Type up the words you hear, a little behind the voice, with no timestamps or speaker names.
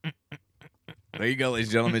There you go, ladies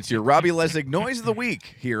and gentlemen. It's your Robbie Lessig Noise of the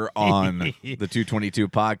Week here on the 222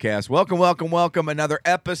 podcast. Welcome, welcome, welcome. Another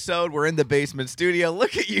episode. We're in the basement studio.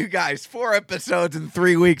 Look at you guys. 4 episodes in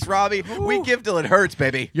 3 weeks. Robbie, we give till it hurts,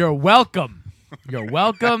 baby. You're welcome. You're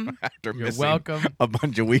welcome. After You're missing welcome. a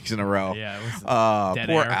bunch of weeks in a row. Yeah, it was dead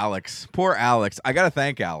poor air. Alex. Poor Alex. I got to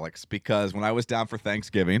thank Alex because when I was down for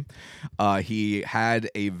Thanksgiving, he had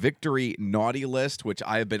a victory naughty list, which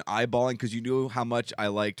I have been eyeballing because you knew how much I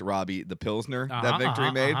liked Robbie the Pilsner that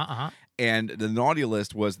victory made. And the naughty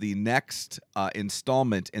list was the next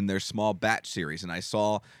installment in their small batch series. And I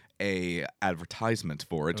saw a advertisement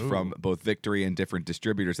for it from both Victory and different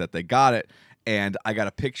distributors that they got it. And I got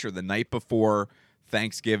a picture the night before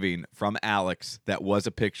Thanksgiving from Alex that was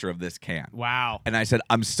a picture of this can. Wow. And I said,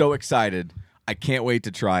 I'm so excited. I can't wait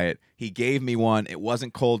to try it. He gave me one. It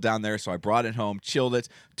wasn't cold down there, so I brought it home, chilled it,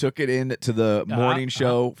 took it in to the morning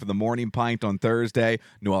show for the morning pint on Thursday.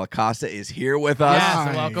 Noel Acosta is here with us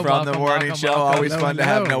Yes, welcome, from the morning show. Always fun to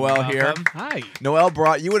have Noel here. Hi. Noel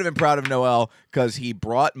brought, you would have been proud of Noel because he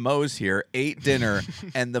brought Moe's here, ate dinner,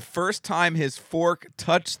 and the first time his fork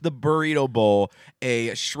touched the burrito bowl,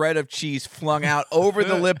 a shred of cheese flung out over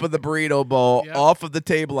the lip of the burrito bowl, off of the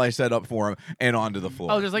table I set up for him, and onto the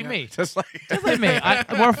floor. Oh, just like me. Just like me.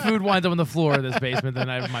 More food winds up on the floor of this basement than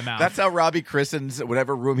I have in my mouth. That's how Robbie christens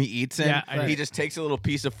whatever room he eats in. Yeah, he just takes a little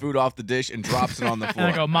piece of food off the dish and drops it on the floor.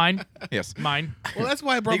 And I go, mine? Yes. Mine. Well, that's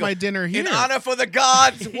why I brought my dinner here. In honor for the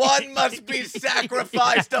gods, one must be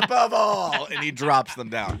sacrificed above all. And he drops them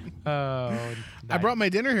down. Oh, I brought my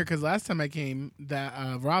dinner here because last time I came,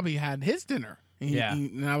 that Robbie had his dinner.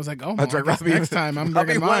 And I was like, oh, That's right, Robbie. next time I'm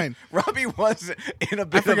bringing mine. Robbie was in a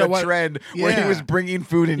bit of forget a what- trend where he was bringing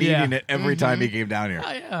food and eating it every time he came down here.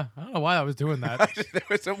 Oh, yeah. I don't know why I was doing that. There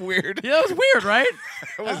was some weird. Yeah, that was weird, right?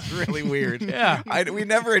 It was really weird. Yeah. We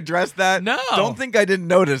never addressed that. No. Don't think I didn't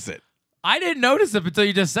notice it. I didn't notice it until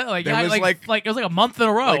you just said There was it was like a month in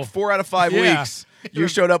a row. Like 4 out of 5 Yeah. weeks, you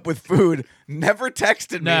showed up with food. Never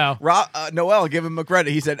texted me. No. Noel, give him a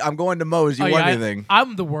credit. He said, "I'm going to Moe's. You want anything?"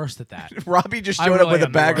 I'm the worst at that. Robbie just I showed up really with a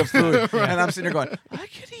am the bag of worst. food, and I'm sitting there going, "I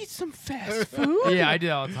could eat some fast food." Yeah, I do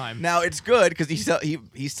that all the time. Now it's good because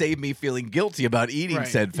he saved me feeling guilty about eating Right.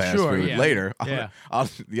 said fast Sure, food yeah. later. Yeah.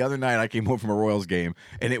 The other night I came home from a Royals game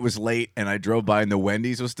and it was late, and I drove by and the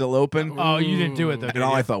Wendy's was still open. Oh, you didn't do it though. And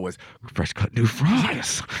all I thought was, fresh cut new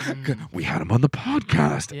fries. We had them on the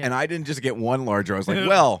podcast. Yeah. And I didn't just get one larger. I was like,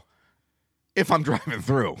 well, if I'm driving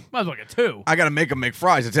through, might as well get 2. I got to make them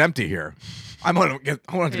McFries. It's empty here. I want it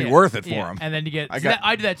to be worth it for them. And then you get. I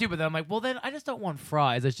I do that too, but then I'm like, well, then I just don't want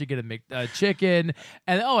fries. I should get a chicken,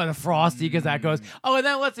 and a frosty because that goes. Oh, and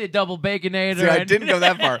then let's say a double baconator. See, I didn't go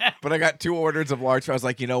that far, but I got 2 orders of large fries. I was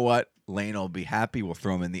like, you know what? Lane will be happy. We'll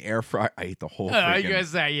throw them in the air fryer. I ate the whole You freaking. guys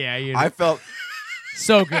say, yeah. I felt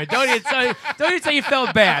So good. Don't even say you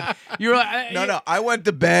felt bad. You're like, no. I went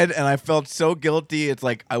to bed and I felt so guilty. It's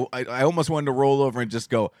like I almost wanted to roll over and just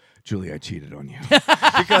go, Julie, I cheated on you,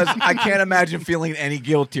 because I can't imagine feeling any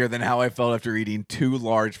guiltier than how I felt after eating 2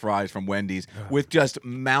 large fries from Wendy's with just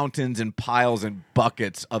mountains and piles and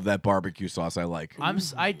buckets of that barbecue sauce I like. 2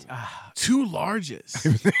 larges.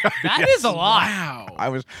 That is a lot.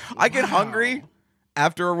 Wow. I get hungry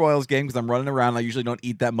after a Royals game because I'm running around. I usually don't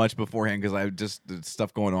eat that much beforehand because I just there's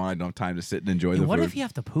stuff going on. I don't have time to sit and enjoy the What food. if you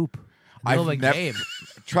have to poop in the middle of a game?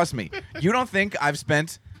 Trust me, you don't think I've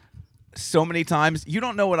spent so many times. You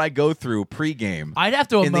don't know what I go through pre-game. I'd have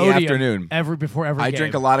to in the Imodium afternoon. before every I game.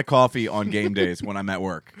 drink a lot of coffee on game days when I'm at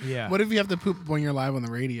work. Yeah. What if you have to poop when you're live on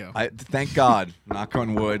the radio? Thank God, knock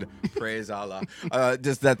on wood, praise Allah.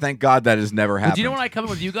 Just that. Thank God that has never happened. But do you know when I come in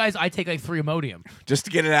with you guys, I take like 3 Imodium. Just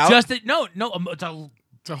to get it out.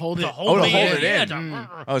 To hold it. to hold it in. Yeah,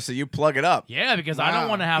 Oh, so you plug it up. yeah, because I don't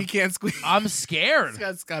want to have. He can't squeeze. I'm scared.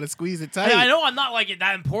 He's got to squeeze it tight. I know I'm not like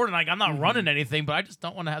that important. Like I'm not running anything, but I just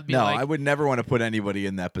don't want to have to be No, like. I would never want to put anybody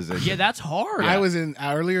in that position. Yeah, that's hard. I was in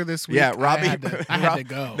earlier this week. Yeah, Robbie. I had to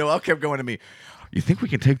go. Noel kept going to me. You think we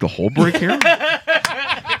can take the whole break here?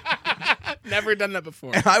 Never done that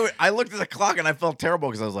before. And I looked at the clock and I felt terrible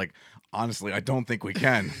because I was like, honestly, I don't think we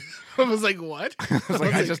can. I was like, what? I was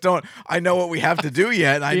like, I just don't. I know what we have to do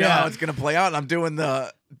yet. And I know Yeah. how it's going to play out. And I'm doing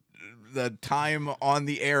the time on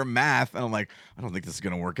the air math, and I'm like, I don't think this is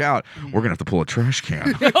going to work out. We're going to have to pull a trash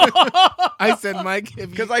can. I said, Mike,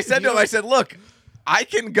 Because I said to him, I said, look, I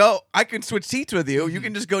can switch seats with you. You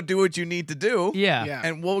can just go do what you need to do. Yeah. Yeah.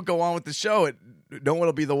 And we'll go on with the show. No one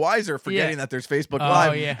will be the wiser forgetting Yeah. that there's Facebook Oh,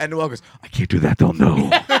 Live. yeah. And Noel goes, I can't do that. They'll know.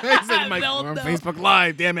 I said, Mike, No, we're on no. Facebook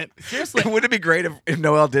Live, damn it. Seriously. Wouldn't it be great if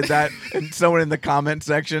Noel did that and someone in the comment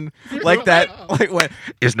section like that, like went,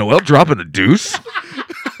 is Noel dropping a deuce?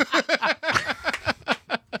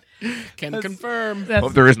 Can confirm.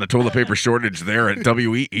 Hope there isn't a toilet paper shortage there at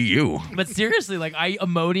WEEU. But seriously, like I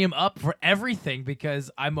Imodium up for everything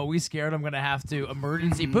because I'm always scared I'm gonna have to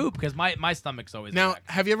emergency poop because my stomach's always Now, wrecked.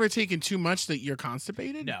 have you ever taken too much that you're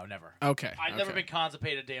constipated? No, never. Okay. I've never been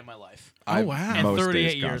constipated a day in my life. Oh, wow. In Most 38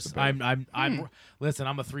 days years, constipated. I'm listen.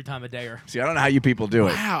 I'm a 3-time-a-dayer. See, I don't know how you people do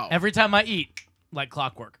it. Wow. Every time I eat, like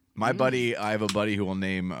clockwork. My buddy, I have a buddy who will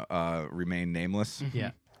remain nameless.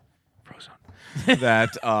 Yeah.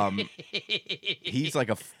 That he's like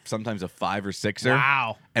sometimes a 5 or 6er.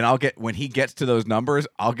 Wow. And when he gets to those numbers,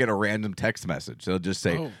 I'll get a random text message. They'll just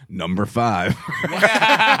say number 5.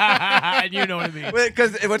 And you know what I mean.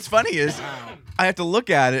 Because what's funny is I have to look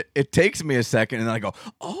at it. It takes me a second, and then I go,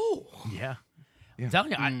 oh. Yeah. I'm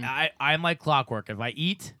telling you, I'm like clockwork. If I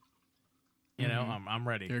eat, you know, I'm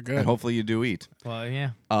ready. You're And good. hopefully you do eat. Well,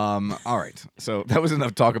 yeah. All right. So that was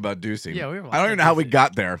enough talk about Deucey. Yeah, we were I don't even know how we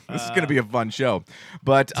got there. This is going to be a fun show.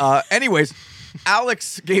 But anyways,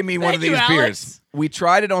 Alex gave me one of Thank these you, beers. Alex. We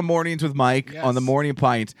tried it on Mornings with Mike Yes. on the Morning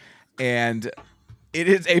Pint, and it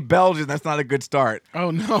is a Belgian. That's not a good start.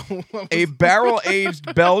 Oh no. A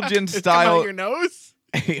barrel-aged Belgian It came out style. your nose?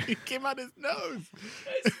 It came out his nose.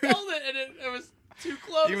 I spelled it and it was too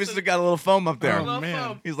close. He must have got a little foam up there. Oh,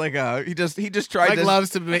 man. He's like, he just tried Mike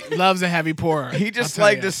to. loves a heavy pourer. He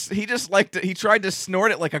tried to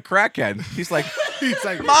snort it like a crackhead. He's like, He's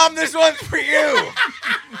like, Mom, this one's for you.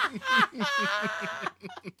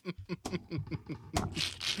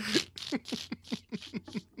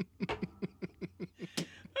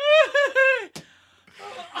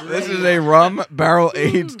 This is a rum barrel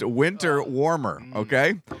aged winter warmer.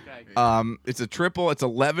 Okay. It's a triple. It's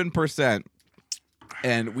 11%,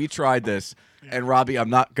 and we tried this. And Robbie, I'm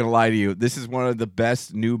not gonna lie to you. This is one of the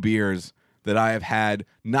best new beers that I have had,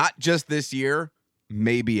 not just this year,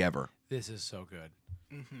 maybe ever. This is so good.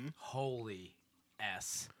 Holy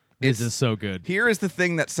S. It's- This is so good. Here is the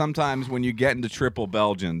thing that sometimes when you get into triple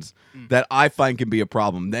Belgians that I find can be a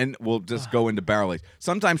problem. Then we'll just go into barrel aged.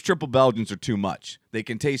 Sometimes triple Belgians are too much. They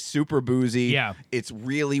can taste super boozy. Yeah. It's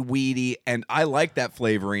really weedy, and I like that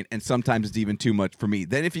flavoring, and sometimes it's even too much for me.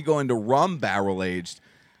 Then if you go into rum barrel aged,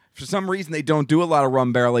 for some reason they don't do a lot of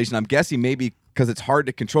rum barrel aged, and I'm guessing maybe because it's hard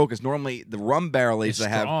to control, because normally the rum barrel aged It's I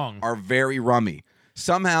have strong. are very rummy.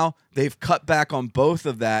 Somehow they've cut back on both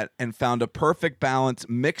of that and found a perfect balance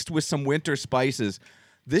mixed with some winter spices.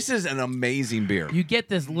 This is an amazing beer. You get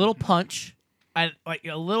this little punch and like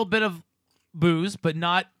a little bit of booze, but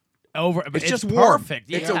not over. It's just warm. Perfect.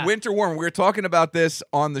 It's Yeah. a winter warm. We were talking about this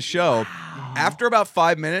on the show. After about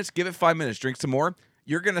 5 minutes, give it 5 minutes, drink some more.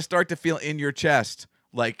 You're going to start to feel in your chest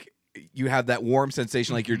like you have that warm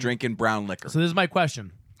sensation like you're drinking brown liquor. So this is my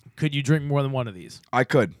question: could you drink more than one of these? I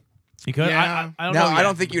could. You could. Yeah. I don't Now, know. I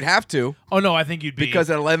don't think you'd have to. Oh no, I think you'd be Because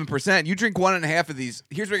at 11%, you drink 1.5 of these.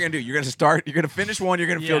 Here's what you're going to do. You're going to finish one. You're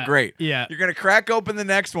going to feel Yeah, great. yeah. You're going to crack open the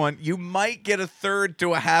next one. You might get a third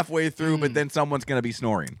to a halfway through, but then someone's going to be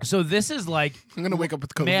snoring. So this is like I'm gonna wake up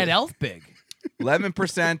with COVID. Mad Elf big.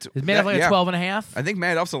 11%. Is Mad Elf like a 12 and a half? I think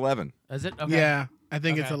Mad Elf's 11. Is it? Okay. Yeah, I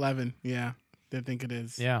think it's Okay. 11. Yeah, I think it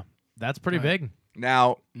is. Yeah. That's pretty Right. big.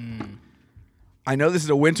 Now, I know this is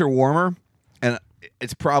a winter warmer, and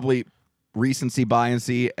it's probably recency bias,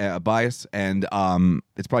 and it's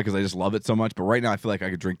probably because I just love it so much. But right now, I feel like I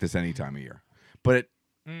could drink this any time of year. But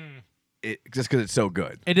it just because it's so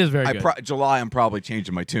good. It is very good. July, I'm probably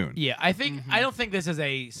changing my tune. Yeah, I think I don't think this is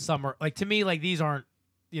a summer. Like to me, like these aren't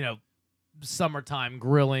summertime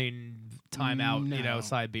grilling time out No.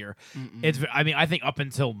 side beer. It's. I mean, I think up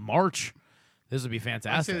until March, this would be I say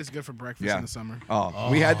fantastic. it's good for breakfast Yeah. in the summer. Oh,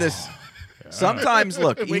 we had this. Sometimes,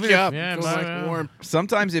 look, Wake even you if, up. Yeah, Feels but, like warm.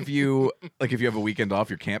 sometimes if you have a weekend off,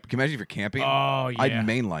 can you imagine if you're camping? Oh, yeah. I'd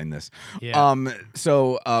mainline this. Yeah.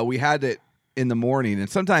 So we had it in the morning, and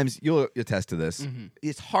sometimes you'll attest to this.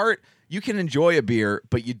 It's hard. You can enjoy a beer,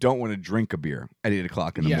 but you don't want to drink a beer at 8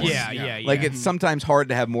 o'clock in the Yes. morning. Yeah. Like it's sometimes hard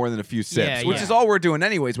to have more than a few sips, Yeah, which yeah. is all we're doing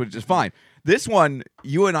anyways, which is fine. This one,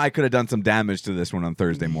 you and I could have done some damage to this one on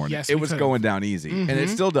Thursday morning. Yes, it we was could've. going down easy, and it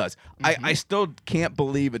still does. I still can't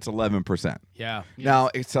believe it's 11%. Yeah. Now,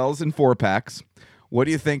 it sells in 4-packs. What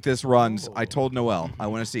do you think this runs? I told Noel, I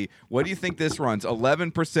want to see. What do you think this runs?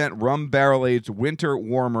 11% rum barrel-aged winter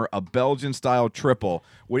warmer, a Belgian-style triple.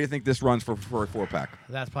 What do you think this runs for a 4-pack?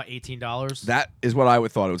 That's probably $18. That is what I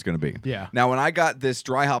would thought it was going to be. Yeah. Now, when I got this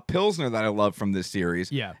dry hop Pilsner that I love from this series,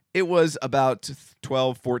 Yeah. it was about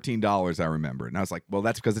 $12, $14, I remember. And I was like, well,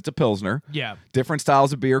 that's because it's a Pilsner. Yeah. Different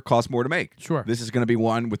styles of beer cost more to make. Sure. This is going to be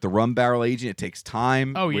one with the rum barrel aging. It takes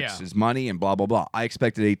time, Oh, which yeah. is money, and blah, blah, blah. I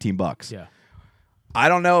expected $18. Yeah. I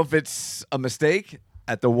don't know if it's a mistake.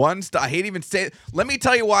 at the one stop. I hate even saying. Let me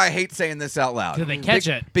tell you why I hate saying this out loud. Did they catch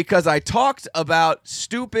it? Because I talked about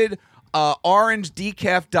stupid orange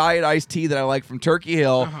decaf diet iced tea that I like from Turkey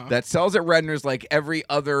Hill that sells at Redner's like every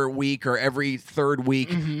other week or every third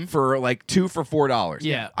week for like 2 for $4.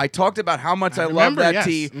 Yeah. I talked about how much I love remember, that yes.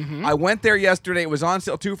 tea. I went there yesterday. It was on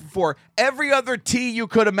sale 2 for $4. Every other tea you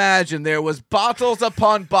could imagine, there was bottles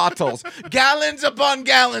upon bottles, gallons upon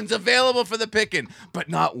gallons available for the picking, but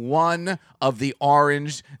not one of the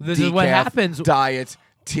orange This decaf is what happens diet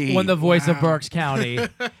tea. when the voice of Berks County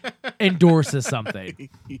endorses something.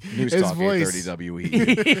 News His Talk voice. 830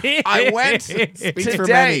 WE. I went for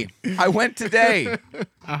today. I went today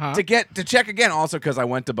Uh-huh. to check again. Also, because I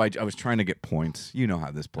went to buy. I was trying to get points. You know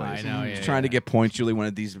how this plays. I know, I yeah, was trying to yeah. get points. Julie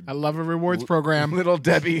wanted these. I love a rewards program. Little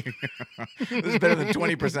Debbie. This is better than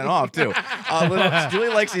 20% off too. Julie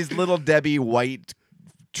likes these Little Debbie white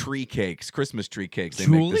tree cakes, Christmas tree cakes. They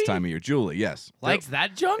make this Julie? time of year. Julie, yes. Likes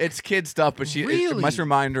that junk? It's kid stuff, but it Really? must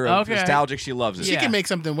remind her of Okay. nostalgic. She loves it. She Yeah. can make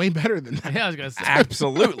something way better than that. Yeah, I was gonna say.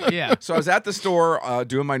 Absolutely. Yeah. So I was at the store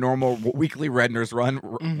doing my normal weekly Redner's run.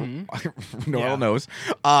 Noel knows.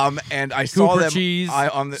 And I saw Cooper them cheese,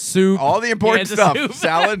 on the soup, all the important Kansas stuff, soup.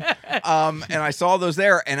 salad. And I saw those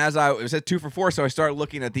there. And as it was at 2 for $4, so I started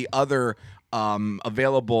looking at the other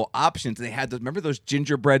available options. And they had those. Remember those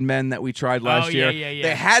gingerbread men that we tried last yeah, year? yeah, yeah.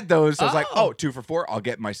 They had those. So I was like, Oh. 2 for $4. I'll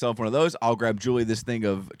get myself one of those. I'll grab Julie this thing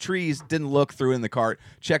of trees. Didn't look through in the cart.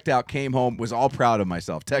 Checked out. Came home. Was all proud of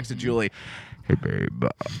myself. Texted Julie. Hey, babe.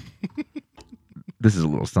 This is a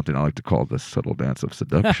little something I like to call the subtle dance of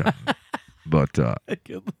seduction. But Good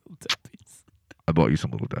little Debbies. I bought you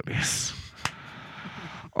some Little Debbies.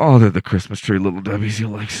 Oh, they're the Christmas tree Little Debbies you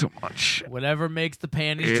like so much. Whatever makes the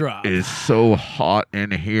panties It drop. is so hot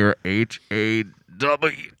in here.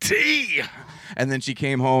 HAWT. And then she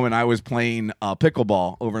came home, and I was playing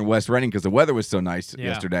pickleball over in West Reading because the weather was so nice Yeah.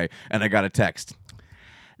 yesterday. And I got a text.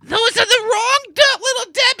 Those are the wrong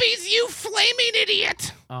Little Debbies, you flaming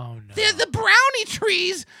idiot. Oh no. They're the brownie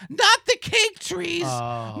trees, not the cake trees.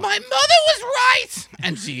 Oh. My mother was right.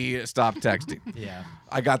 And she stopped texting. Yeah.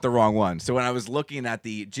 I got the wrong one. So when I was looking at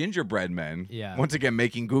the gingerbread men, Yeah. once again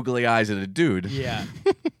making googly eyes at a dude, Yeah.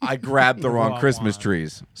 I grabbed the wrong Wrong Christmas one.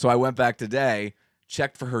 trees. So I went back today,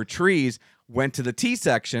 checked for her trees, went to the tea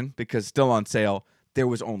section because still on sale. There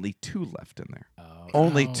was only 2 left in there.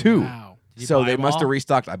 Only 2. Wow. Did you So buy they them must all? have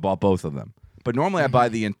restocked. I bought both of them. But normally I buy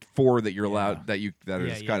the 4 that you're allowed that Yeah,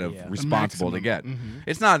 is yeah, kind of yeah. responsible to get. maximum.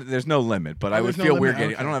 It's not there's no limit, but I would there's no feel limit, weird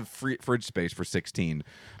getting. I okay. don't have free fridge space for 16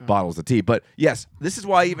 bottles of tea. But yes, this is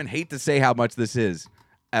why I even hate to say how much this is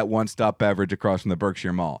at One Stop Beverage across from the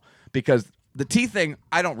Berkshire Mall, because the tea thing,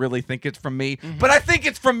 I don't really think it's from me, but I think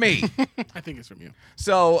it's from me. I think it's from you.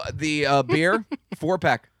 So the beer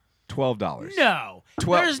 4-pack, $12. No.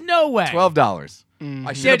 Twelve- There's no way. $12. I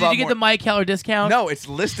Yeah, should did have you get the Mike Keller discount? No, it's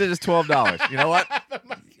listed as $12. You know what?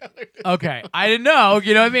 Okay. I didn't know.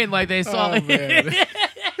 You know what I mean? Like they saw. Oh, man.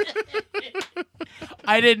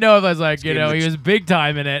 I didn't know if I was like, you give know, him the he was big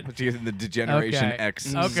time in it. Put you in the Degeneration Okay.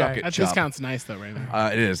 X Okay. suck it That chop. discount's nice though, right now.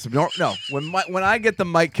 It is no. When I get the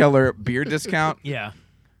Mike Keller beer discount, Yeah.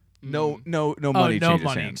 no Oh, money no changes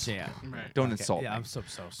money. hands. Yeah. Right. Don't insult Yeah, me. I'm so.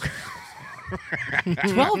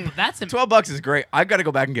 12. That's $12 is great. I've got to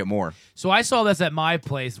go back and get more. So I saw this at my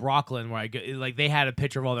place, Rockland, where I go, like they had a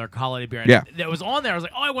picture of all their holiday beer. Yeah. That was on there. I was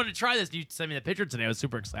like, oh, I want to try this. You sent me the picture today. I was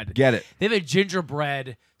super excited. Get it. They have a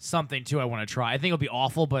gingerbread something too. I want to try. I think it'll be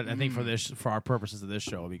awful, but I think for our purposes of this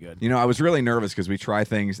show, it'll be good. You know, I was really nervous because we try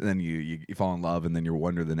things and then you fall in love and then you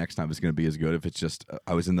wonder the next time it's going to be as good. If it's just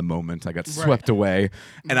I was in the moment, I got swept away,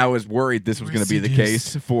 and I was worried this was going to be the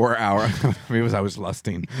case for our. Maybe it was I was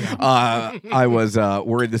lusting. I was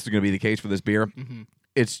worried this was going to be the case for this beer.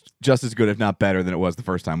 It's just as good, if not better, than it was the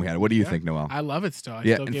first time we had it. What do you think, Noel? I love it still. I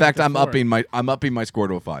Yeah. still In give fact, it the I'm 4. upping my score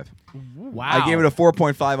to a 5. Wow. I gave it a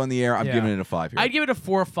 4.5 on the air. I'm Yeah. giving it a 5 here. I'd give it a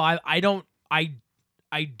 4 or 5. I don't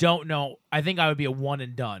know. I think I would be a one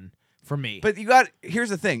and done for me. But here's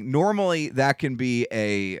the thing. Normally that can be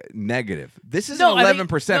a negative. This is No, an I think-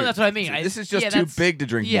 11%. no, that's what I mean. This is just yeah, too that's- big to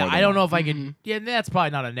drink Yeah, more than I don't one. know if I could. Yeah, that's probably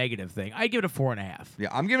not a negative thing. I'd give it a 4.5. Yeah,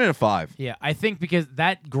 I'm giving it a 5. Yeah, I think because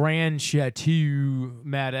that Grand Chateau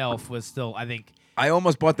Mad Elf was still, I think I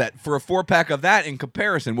almost bought that. For a 4-pack of that in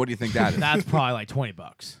comparison, what do you think that is? that's probably like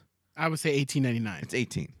 $20. I would say $18.99. It's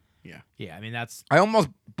 18. Yeah, I mean that's. I almost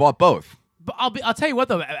bought both. But I'll tell you what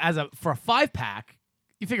though, for a 5-pack,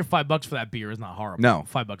 you figure $5 for that beer is not horrible. No.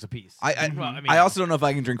 $5 a piece. I Well, I also don't know if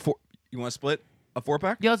I can drink 4. You want to split? A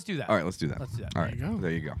 4-pack? Yeah, let's do that. All right, let's do that. Let's do that. All right,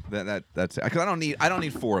 There you go. That's because I don't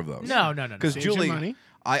need 4 of those. No. Because Save your Julie, money.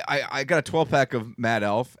 I got a 12-pack of Mad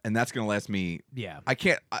Elf, and that's gonna last me. Yeah. I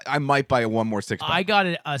can't. I might buy one more 6-pack. I got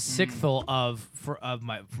a sixthful for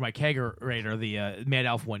my kegerator, the Mad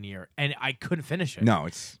Elf one year, and I couldn't finish it. No,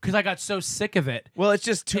 it's because I got so sick of it. well, it's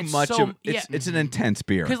just too It's much. so- It's an intense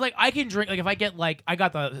beer. Because like I can drink if I get I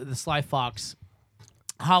got the Sly Fox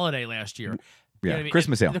holiday last year. You know what I mean?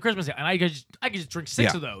 Christmas ale. The Christmas ale, and I could just drink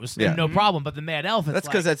 6 Yeah. of those, Yeah. and no problem. But the Mad Elf, it's That's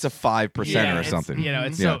because that's a 5% or it's, something. You know,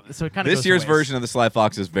 it's Yeah. so it kind of This year's version of the Sly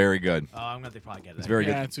Fox is very good. Oh, I'm gonna probably get it. It's very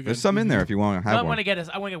Yeah, good. it's a good- There's some in there if you want to I have want one. to get a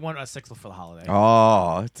sixth for the holiday.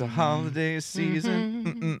 Oh, it's a holiday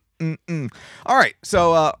season. All right,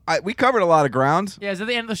 so we covered a lot of ground. Yeah, is it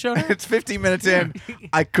the end of the show now? It's 15 minutes in.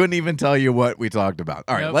 I couldn't even tell you what we talked about.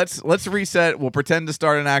 All right, Nope. let's reset. We'll pretend to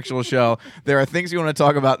start an actual show. There are things you want to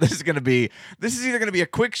talk about. This is either going to be a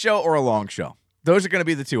quick show or a long show. Those are going to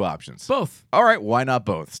be the 2 options. Both. All right, why not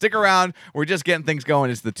both? Stick around. We're just getting things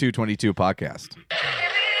going. It's the 222 podcast.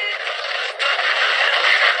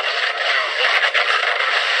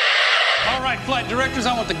 All right, flight directors,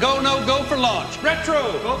 I want the go, no, go for launch. Retro.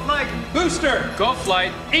 Go flight. Booster. Go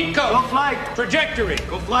flight. Eco. Go flight. Trajectory.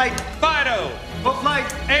 Go flight. Fido. Go flight.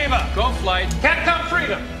 Ava. Go flight. Capcom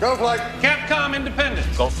Freedom. Go flight. Capcom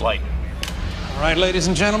Independence. Go flight. All right, ladies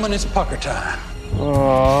and gentlemen, it's pucker time.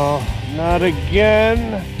 Oh, not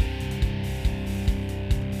again.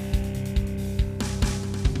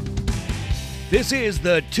 This is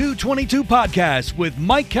the 222 podcast with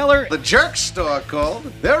Mike Keller The Jerk Store called.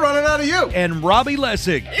 They're running out of you. and Robbie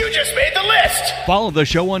Lessig. You just made the list. Follow the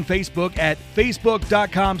show on Facebook at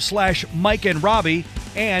facebook.com/Mike and Robbie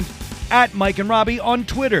and at Mike and Robbie on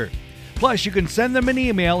Twitter. Plus, you can send them an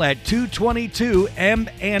email at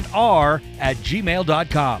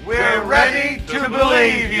 222mnr@gmail.com. We're ready to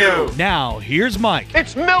believe you. Now, here's Mike.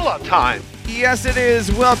 It's Miller time. Yes, it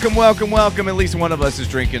is. Welcome, welcome, welcome. At least one of us is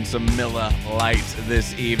drinking some Miller Lite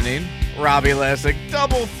this evening. Robbie Lessig,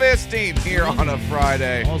 double fisting here on a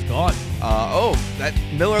Friday. All's gone. That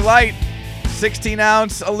Miller Lite,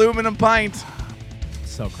 16-ounce aluminum pint.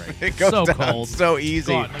 So great. It goes so down cold. so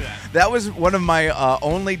easy. Gone. Look at that. That was one of my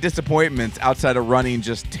only disappointments outside of running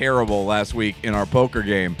just terrible last week in our poker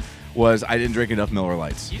game was I didn't drink enough Miller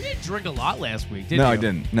Lights. You didn't drink a lot last week, did you? No, I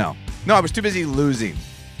didn't. No, I was too busy losing.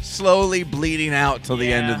 Slowly bleeding out till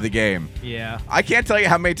the end Yeah. of the game. Yeah. I can't tell you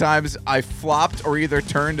how many times I flopped or either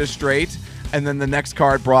turned a straight, and then the next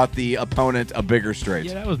card brought the opponent a bigger straight.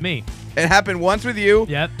 Yeah, that was me. It happened once with you.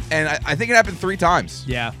 Yep. And I think it happened 3 times.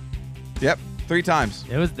 Yeah. Yep, 3 times.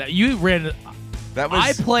 It was that you ran. That was.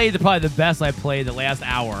 I played probably the best I played the last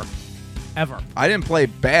hour ever. I didn't play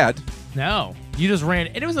bad. No, you just ran.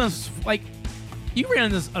 And it was you ran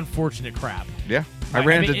in this unfortunate crap. Yeah, I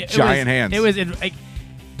ran into giant hands. It was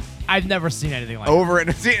I've never seen anything like over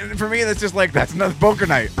and see, for me that's just like that's another poker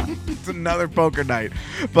night. It's another poker night.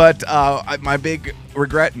 But my big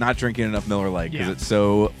regret not drinking enough Miller Lite because Yeah. it's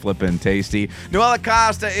so flippin' tasty. Noelle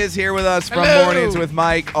Acosta is here with us from Hello. Mornings with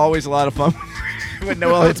Mike. Always a lot of fun when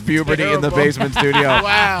Noelle hits puberty in the Terrible. basement studio.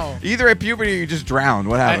 Wow. Either at puberty or you just drowned.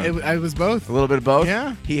 What happened? I was both. A little bit of both.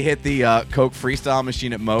 Yeah. He hit the Coke Freestyle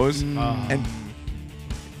machine at Moe's and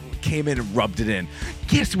came in and rubbed it in.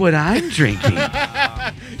 Guess what I'm drinking?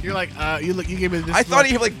 You're like, you gave me this. I thought look.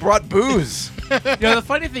 he like brought booze. The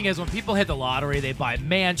funny thing is when people hit the lottery, they buy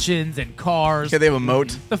mansions and cars. Yeah, they have a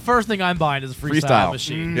moat. The first thing I'm buying is a freestyle, Freestyle.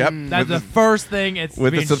 machine. Yep. That's the With first thing. It's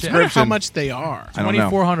with the being subscription. I wonder how much they are. I don't know.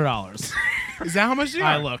 $2,400. Is that how much they are?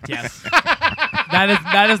 I looked. Yes.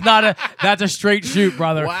 that is not a. That's a straight shoot,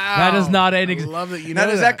 brother. Wow. That is not an. I love that you Now,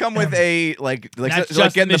 know does that come with a like That's is it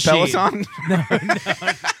like just the getting the machine.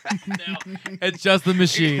 Peloton? No, it's just the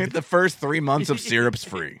machine. The first 3 months of syrup's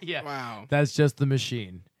free. Yeah. Wow. That's just the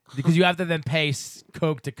machine. Because you have to then pay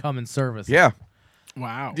Coke to come and service. it. Yeah.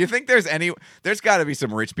 Wow. Do you think there's got to be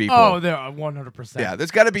some rich people? Oh, there are 100%. Yeah,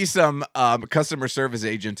 there's got to be some customer service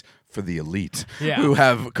agents for the elite Yeah. who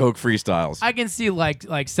have Coke freestyles. I can see like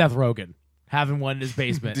Seth Rogen having one in his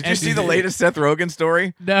basement. Did you And- see the latest Seth Rogen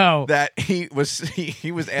story? No. That he was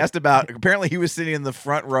asked about. Apparently, he was sitting in the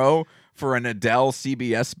front row for an Adele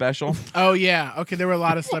CBS special. Oh yeah. Okay, there were a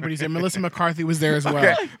lot of celebrities there. Melissa McCarthy was there as well.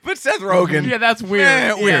 Okay, but Seth Rogen. Yeah, that's weird.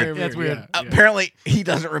 Eh, weird. That's weird. Yeah. Apparently, he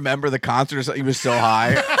doesn't remember the concert. Or something. He was so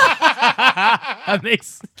high. That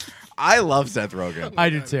makes. I love Seth Rogen. I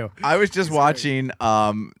do too. I was just watching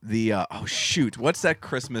what's that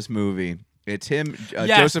Christmas movie? It's him,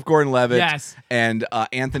 Yes. Joseph Gordon-Levitt, Yes. and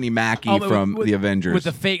Anthony Mackie Oh, from with- The Avengers. With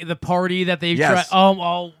the party that they Yes.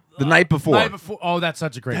 tried. The Night Before. Night Before. Oh, that's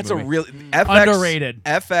such a great That's movie. a really FX, Underrated.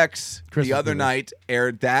 FX the Christmas other movie. night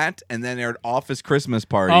aired that, and then aired Office Christmas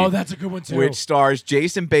Party. Oh, that's a good one too. Which stars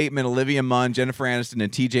Jason Bateman, Olivia Munn, Jennifer Aniston,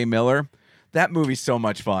 and T.J. Miller. That movie's so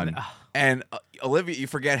much fun. And Olivia, you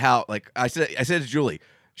forget how I said to Julie.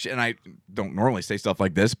 And I don't normally say stuff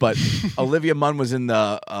like this, but Olivia Munn was in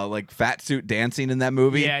the fat suit dancing in that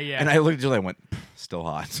movie. Yeah, yeah. And I looked at Julie and went, still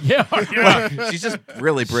hot. Yeah, yeah. She's just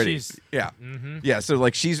really pretty. Yeah. Mm-hmm. Yeah, so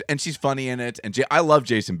she's funny in it. And I love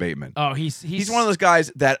Jason Bateman. Oh, he's one of those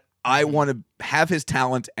guys that I want to have his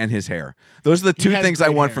talent and his hair. Those are the two things I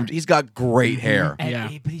want from. He's got great hair.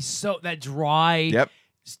 And but he's so that dry. Yep.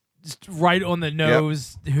 Just right on the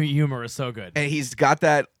nose. Humor is so good. And he's got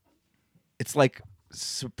that. It's like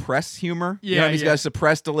suppressed humor. Yeah, You know what I mean? He's got a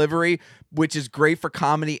suppressed delivery, which is great for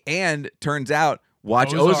comedy. And turns out,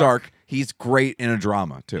 watch Ozark. He's great in a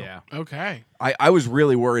drama too. Yeah. Okay. I was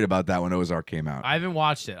really worried about that when Ozark came out. I haven't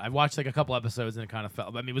watched it. I watched like a couple episodes and it kind of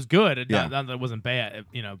felt. I mean, it was good. Not that it wasn't bad.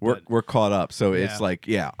 We're caught up, so it's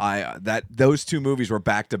those two movies were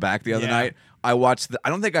back to back the other night. I watched.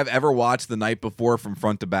 I don't think I've ever watched The Night Before from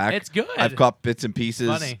front to back. It's good. I've caught bits and pieces,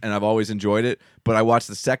 Funny. and I've always enjoyed it. But I watched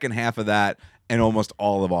the second half of that and almost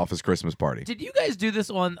all of Office Christmas Party. Did you guys do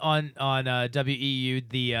this on WEU?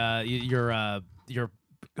 Your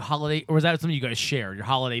holiday, or was that something you guys shared? Your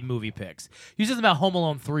holiday movie picks. You said about Home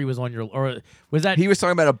Alone 3 was on your, or was that? He was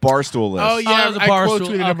talking about a Barstool list. Oh yeah, it was a I Barstool. quote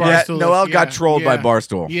tweeted a Okay. Yeah, Barstool. Noel list. got trolled by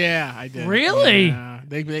Barstool. Yeah, I did. Really? Yeah.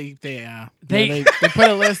 They put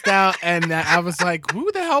a list out, and I was like,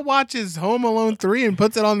 who the hell watches Home Alone 3 and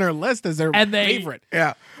puts it on their list as their favorite?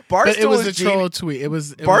 Yeah, But Barstool it was a is troll tweet. It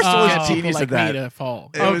was Barstool to is get genius people at like that. me to fall.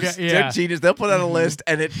 They're genius. They'll put out a list,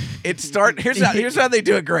 and it start. Here's how they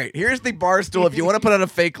do it. Great. Here's the Barstool. If you want to put out a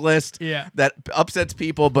fake list, that upsets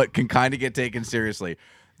people but can kind of get taken seriously.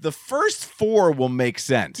 The first 4 will make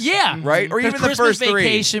sense. Yeah. Right? Or even the Christmas first 3.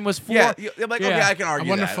 Vacation was 4. Yeah. I'm like, okay, I can argue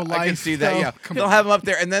Wonderful that. I can Life, see that. though. Yeah. They'll have them up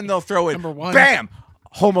there, and then they'll throw in, Number 1. bam,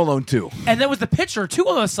 Home Alone 2. And there was the picture too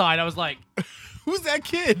on the side. I was like, who's that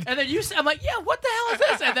kid? and then I'm like, yeah, what the hell is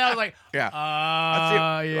this? And then I was like, Yeah.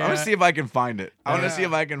 yeah. I want to see if I can find it. I want to see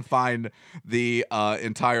if I can find the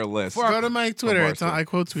entire list. Go to my Twitter. It's on, I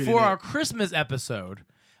quote tweeted For it. our Christmas episode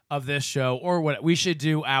of this show, or what we should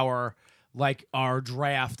do our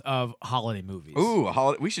draft of holiday movies. Ooh, a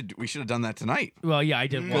holiday. We should have done that tonight. Well, yeah, I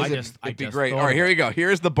did. Well, It'd I be just great. thought All right, of here it. we go.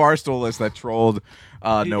 Here's the Barstool list that trolled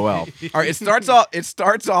Noel. All right, it starts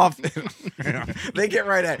off. They get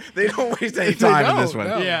right at it. They don't waste any time in this one.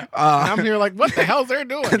 No. Yeah. And I'm here like, what the hell's they're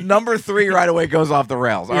doing? Number 3 right away goes off the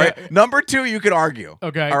rails. All right. Number 2 you could argue.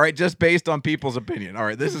 Okay. All right, just based on people's opinion. All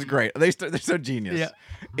right, this is great. They're so genius. Yeah.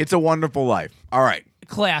 It's a Wonderful Life. All right,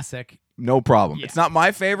 Classic, no problem. Yeah. It's not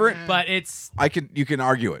my favorite. but it's You can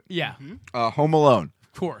argue it. yeah, Home Alone.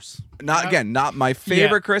 of course. Not my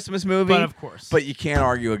favorite Christmas movie, But of course. But you can't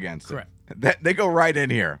argue against Correct. it. They go right in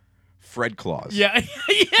here. Fred Claus. Yeah,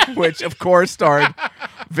 yeah. Which of course starred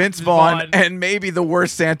Vince Vaughn Vaughn. and maybe the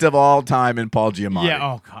worst Santa of all time in Paul Giamatti. Yeah.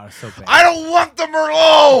 Oh god, it's so bad. I don't want the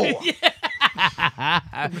Merlot.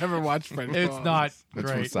 I've never watched Fred It's Claus. not That's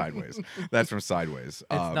from great. Sideways. That's from Sideways.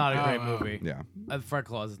 It's not a great oh. movie. Yeah. Fred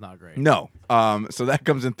Claus is not great. No. So that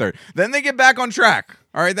comes in third. Then they get back on track.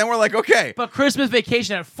 All right. Then we're like, okay. But Christmas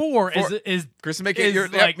Vacation at 4 is Christmas Vacation.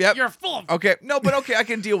 is like yep. you're full of Okay. No, but okay, I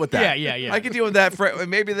can deal with that. Yeah. I can deal with that.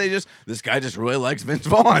 Maybe this guy just really likes Vince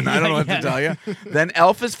Vaughn. I don't know what Yeah. to tell you. Then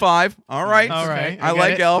Elf is 5. All right. All right. I I get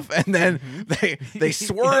like it. Elf. And then they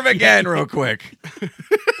swerve again real quick.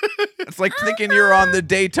 It's like thinking you're on the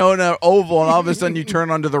Daytona Oval and all of a sudden you turn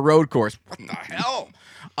onto the road course. What the hell?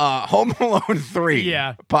 Home Alone 3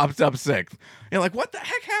 Yeah. pops up 6th. You're like, what the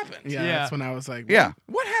heck happened? Yeah, Yeah. that's when I was like, Yeah.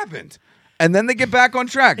 What happened? And then they get back on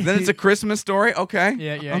track. Then it's A Christmas Story. Okay.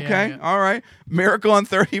 Yeah, Okay. yeah. All right. Miracle on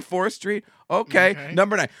 34th Street. Okay.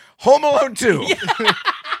 Number 9. Home Alone 2.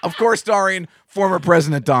 Of course, starring former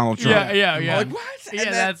President Donald Trump. Yeah. I'm like, what?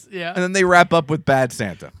 Yeah, And then they wrap up with Bad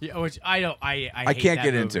Santa. Yeah, which I don't. I hate can't that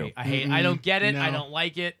get movie. into. I hate. I don't get it. I No. don't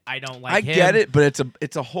like it. I don't like. I him. get it, but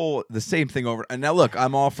it's a whole the same thing over. And now look,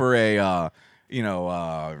 I'm all for a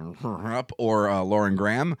or Lauren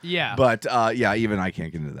Graham. Yeah. But even I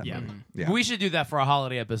can't get into that Yeah. movie. Yeah. We should do that for a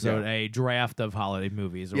holiday episode. Yeah. A draft of holiday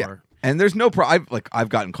movies. Yeah. Or And there's no I've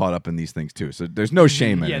gotten caught up in these things too. So there's no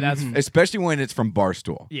shame in Yeah, it. that's- especially when it's from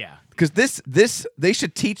Barstool. yeah. Because this they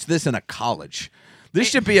should teach this in a college. This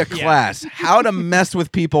should be a class. How to mess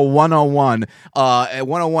with people 101. At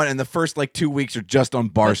 101, and the first 2 weeks are just on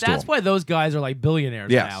Barstool. But that's why those guys are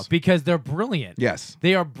billionaires now, because they're brilliant. Yes.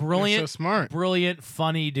 They are brilliant. They're so smart. Brilliant,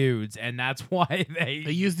 funny dudes, and that's why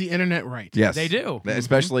they use the internet right. Yes. They do.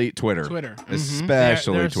 Especially Twitter. Twitter.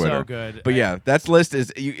 Especially They're Twitter. so good. But yeah, that list is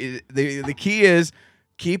the key is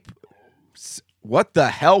keep. What the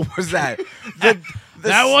hell was that?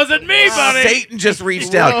 That wasn't me, buddy. Satan just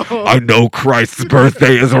reached out. I know Christ's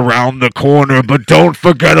birthday is around the corner, but don't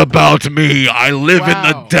forget about me. I live in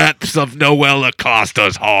the depths of Noel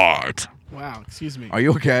Acosta's heart. Wow, excuse me. Are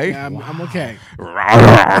you okay? Yeah, I'm okay.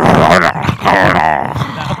 That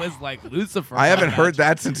was like Lucifer. I haven't heard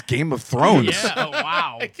that since Game of Thrones. Yeah, oh,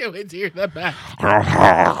 wow. I can't wait to hear that back.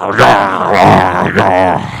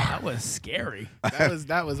 That was scary.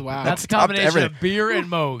 That was wow. That's a combination of beer and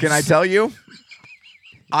Moe's. Can I tell you?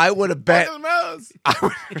 I would have bet.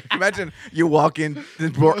 Imagine you walk in,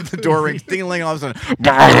 the door rings, ding-a-ling, all of a sudden.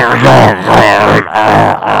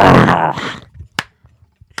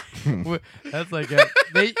 That's like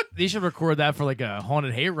they should record that for a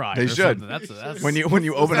haunted hayride. They or should. Something. That's when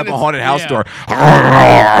you open up a haunted house door.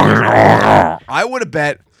 I would have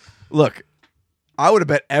bet. Look, I would have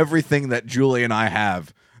bet everything that Julie and I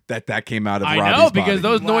have that came out of I Robbie's know because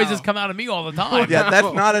body. those noises come out of me all the time. Yeah,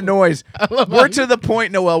 that's not a noise. We're to the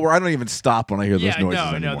point, Noel, where I don't even stop when I hear those noises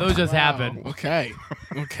no, anymore. those just happen. Okay.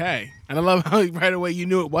 And I love how right away you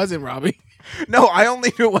knew it wasn't Robbie. No, I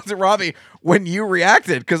only knew it wasn't Robbie when you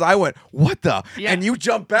reacted because I went, "What the?" Yeah. And you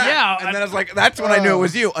jumped back. Yeah, and then I was like, "That's when I knew it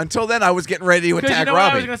was you." Until then, I was getting ready to attack you know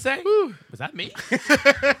Robbie. what I was gonna say? Was that me?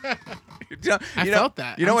 I felt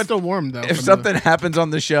that. You know I'm what? still warm though. If something happens on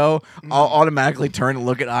the show, I'll automatically turn and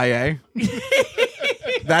look at IA.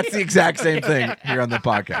 That's the exact same thing here on the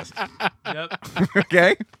podcast. Yep.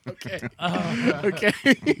 Okay. Okay.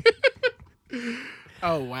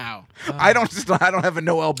 Oh wow! I don't have a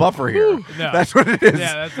Noel buffer here. No. That's what it is.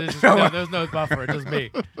 Yeah, there's no buffer. It's just me.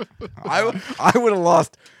 I would have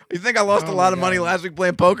lost. You think I lost a lot of money last week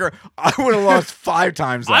playing poker? I would have lost 5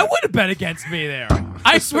 times that. I would have bet against me there.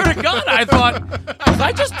 I swear to God, I thought. Was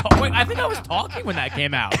I just talking? I think I was talking when that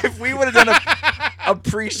came out. If we would have done a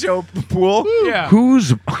pre-show pool, Yeah.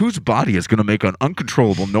 Whose body is going to make an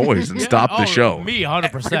uncontrollable noise and stop the show? Me,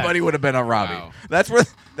 100%. everybody would have been on Robbie. Wow. That's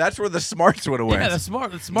where the smarts would have went. Yeah, the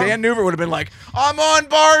smart. Dan Newver would have been like, "I'm on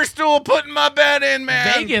Barstool, putting my bet in,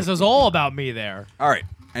 man." Vegas was all about me there. All right.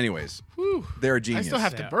 Anyways, they're a I genius. still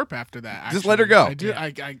have to burp after that. Just let her go. I do.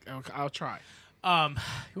 I'll try. Where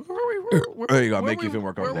There you go. Make you feel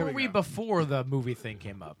more Where comfortable. were we before the movie thing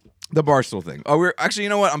came up? The Barstool thing. Oh, we're actually. You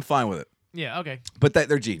know what? I'm fine with it. Yeah. Okay. But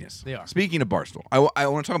they're genius. They are. Speaking of Barstool, I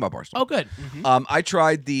want to talk about Barstool. Oh, good. I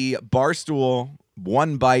tried the Barstool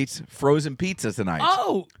One Bite frozen pizza tonight.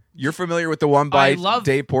 Oh, You're familiar with the One Bite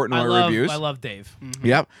Dave Portnoy reviews? I love Dave.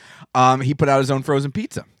 Yep. He put out his own frozen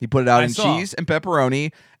pizza. He put it out I in saw. cheese and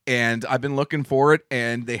pepperoni, and I've been looking for it,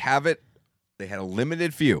 and they have it. They had a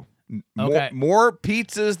limited few. Okay. More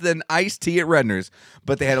pizzas than iced tea at Redner's,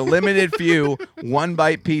 but they had a limited few One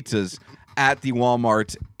Bite pizzas at the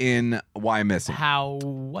Walmart in Wyomissing. How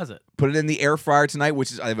was it? Put it in the air fryer tonight,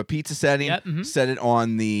 which is I have a pizza setting. Yep, Set it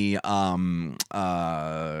on the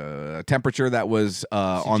temperature that was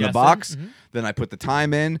on the Suggested. box. Then I put the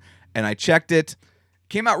time in and I checked it.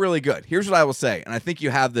 Came out really good. Here's what I will say, and I think you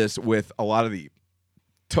have this with a lot of the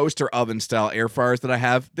toaster oven style air fryers that I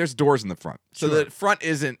have. There's doors in the front, so the front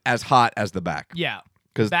isn't as hot as the back. Yeah.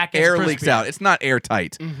 Because Back is air leaks crispier. out. It's not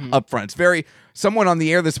airtight up front. It's very. Someone on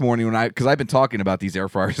the air this morning because I've been talking about these air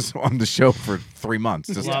fryers on the show for 3 months,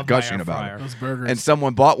 just Love my gushing air about fryer. it. Those burgers. And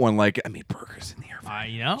someone bought one. Burgers in the air fryer.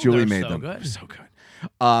 You know, Julie they're made so them. Good. They're so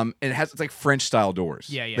good. It's like French style doors.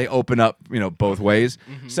 Yeah. They open up, both ways,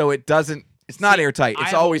 so it doesn't. It's not airtight. I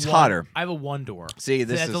It's have a always hotter. I have a one door. See,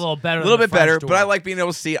 this that's is a little better. A little than bit the French better, door. but I like being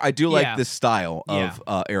able to see. I do like Yeah. this style Yeah.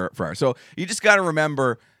 of air fryer. So you just got to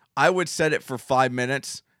remember, I would set it for 5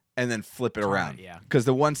 minutes and then flip it around. yeah. Because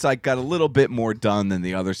the one side got a little bit more done than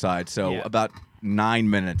the other side. So Yeah. about 9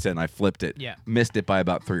 minutes in, I flipped it. Yeah. Missed it by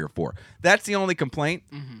about 3 or 4. That's the only complaint.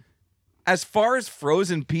 As far as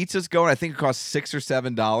frozen pizzas go, I think it costs $6 or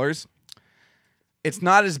 $7. It's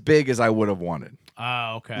not as big as I would have wanted.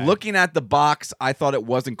 Oh, okay. Looking at the box, I thought it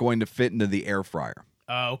wasn't going to fit into the air fryer.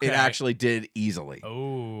 Oh, okay. It actually did easily.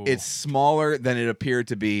 Oh. It's smaller than it appeared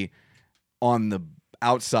to be on the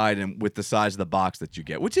outside and with the size of the box that you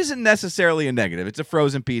get, which isn't necessarily a negative. It's a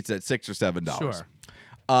frozen pizza at $6 or $7. Sure.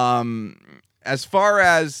 As far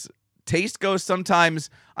as taste goes,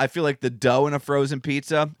 sometimes I feel like the dough in a frozen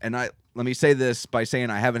pizza, and let me say this by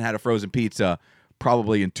saying I haven't had a frozen pizza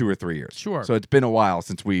probably in 2 or 3 years. Sure. So it's been a while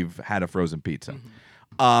since we've had a frozen pizza.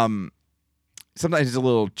 Sometimes it's a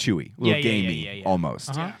little chewy, a little gamey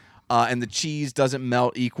almost. And the cheese doesn't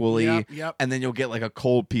melt equally. Yep. And then you'll get like a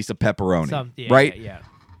cold piece of pepperoni, right? Yeah.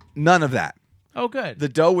 None of that. Oh, good. The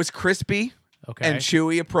dough was crispy and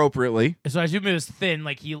chewy appropriately. So I assume it was thin,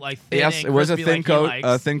 like he like thin. Yes, and it was a crispy thin like coat, he a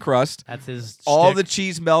likes. thin crust. That's his. All shtick. the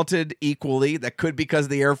cheese melted equally. That could be because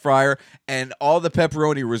of the air fryer, and all the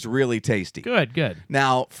pepperoni was really tasty. Good.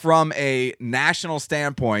 Now, from a national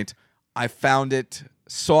standpoint, I found it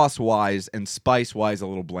sauce-wise and spice-wise a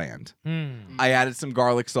little bland. I added some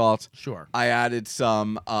garlic salt. Sure. I added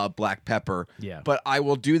some black pepper. Yeah. But I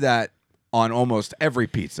will do that on almost every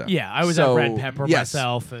pizza. Yeah, I was at red pepper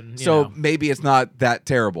myself, and so maybe it's not that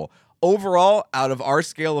terrible. Overall, out of our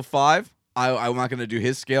scale of 5, I'm not going to do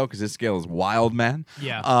his scale because his scale is wild, man.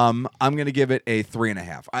 Yeah. I'm going to give it a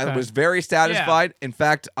 3.5. I was very satisfied. In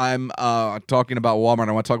fact, I'm talking about Walmart.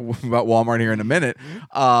 I want to talk about Walmart here in a minute.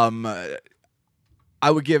 I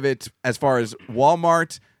would give it, as far as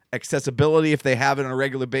Walmart, accessibility if they have it on a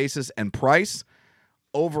regular basis, and price.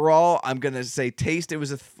 Overall, I'm going to say taste, it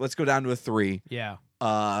was let's go down to a 3. Yeah.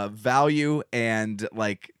 Value and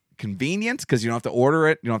like convenience, because you don't have to order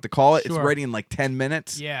it. You don't have to call it. Sure. It's ready in like 10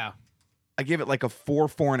 minutes. Yeah. I give it like a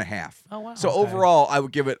 4.5. Oh, wow. So Okay. overall, I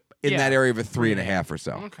would give it in Yeah. that area of a 3.5 or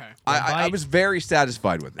so. Okay. I was very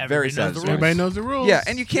satisfied with it. Very satisfied. Everybody knows the rules. Yeah,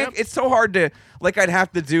 and you can't. It's so hard to like. I'd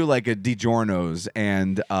have to do like a DiGiorno's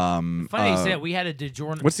and Funny you say that. We had a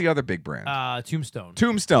DiGiorno. What's the other big brand? Tombstone.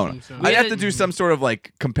 Tombstone. We I'd had have to a- do some sort of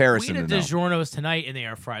like comparison. We had to a know. DiGiorno's tonight in the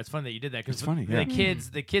air fryer. It's funny that you did that because It's funny, yeah.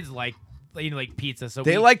 the kids like pizza. So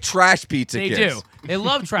They like trash pizza. They kids. do. They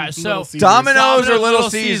love trash. So Domino's or Little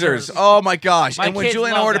Caesars. Oh my gosh! My and when kids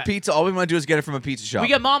Julian love order that. pizza, all we want to do is get it from a pizza shop. we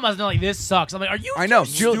get mamas and they're like, "This sucks." I'm like, "Are you? I know.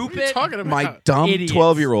 stupid." My dumb Idiots.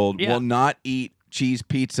 12-year-old Yeah. will not eat cheese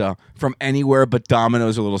pizza from anywhere but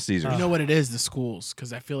Domino's or Little Caesars. You know what it is? The schools,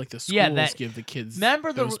 because I feel like the schools Yeah, that- give the kids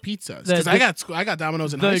Remember those pizzas. the- Because I got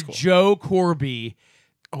Domino's in high The school. Joe Corby.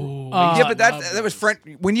 Oh, Yeah, but that was French.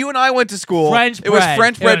 When you and I went to school, French it was bread.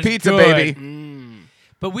 French It bread was pizza, good. baby.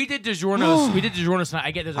 But we did DiGiorno's. we did DiGiorno's tonight.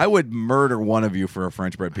 I get there's a I would murder one of you for a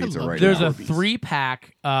French bread pizza right There's now. a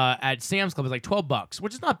 3-pack at Sam's Club. It's like $12,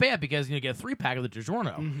 which is not bad because you get a 3-pack of the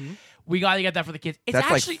DiGiorno. We got to get that for the kids. It's That's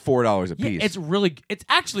actually, like $4 a yeah, piece. it's really. It's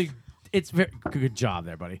actually. It's very good job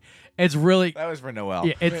there, buddy. It's really. That was for Noel.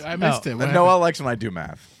 Yeah, it's, I missed it. What Noel likes when I do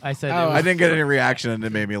math. I said. Oh. it was, I didn't get any reaction, and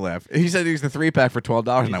it made me laugh. He said he used the 3-pack for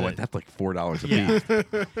 $12, and I went, "That's like $4 a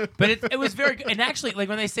piece." but it was very good. And actually, like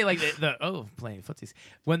when they say like the playing footsies,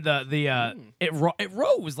 when it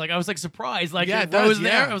rose, like I was like surprised, like Yeah, it it does, rose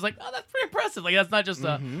there. yeah. I was like, oh, that's pretty impressive. Like that's not just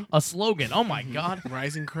a slogan. Oh my god.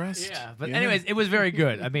 Rising Crest. Yeah, but anyways, it was very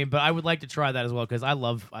good. I mean, but I would like to try that as well because I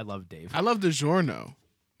love Dave. I love DiGiorno.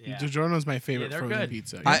 Yeah. DiGiorno's my favorite they're frozen good.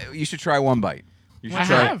 pizza. You should try one bite. You should I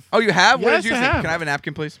try. have. Oh, you have? What Yes, did you I think? have. Can I have a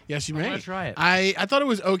napkin, please? Yes, you I may. wanna try it. I thought it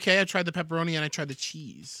was okay. I tried the pepperoni and I tried the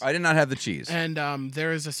cheese. I did not have the cheese. And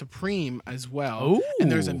there is a Supreme as well.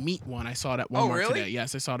 And there's a Ooh. meat one. I saw it at Oh, Walmart really? today.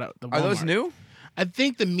 Yes, I saw it at the Walmart. Are those new? I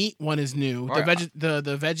think the meat one is new. All right.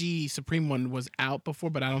 The veggie Supreme one was out before,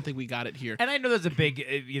 but I don't think we got it here. And I know there's a big,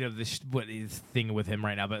 what is thing with him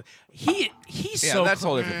right now, but he's Yeah, so. that's a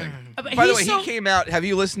whole different thing. But By the he's way, so- he came out. Have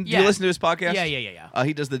you listened? Do Yeah. you listen to his podcast? Yeah.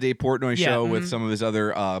 He does the Dave Portnoy Yeah, show with mhm. some of his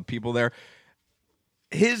other people there.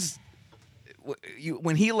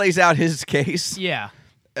 When he lays out his case, Yeah.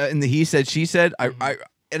 in the he said she said,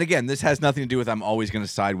 and again, this has nothing to do with I'm always going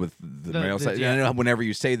to side with the male side. yeah. I know whenever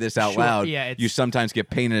you say this out Sure, loud, yeah, it's- you sometimes get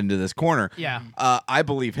painted into this corner. Yeah. I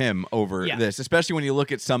believe him over Yeah. this, especially when you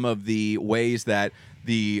look at some of the ways that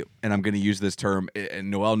and I'm going to use this term, and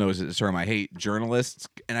Noel knows this term, I hate journalists,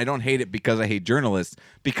 and I don't hate it because I hate journalists,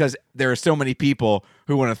 because there are so many people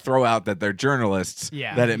who want to throw out that they're journalists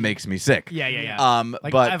Yeah. that it makes me sick. Yeah.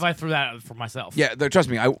 Like but if I threw that out for myself. yeah, trust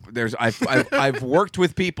me. I've worked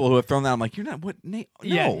with people who have thrown that. I'm like, you're not. What? No,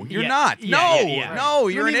 Yeah, you're yeah, not. yeah, no, yeah, yeah. no,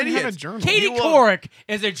 You you're don't an even have idiot. a journal. Katie You will- Couric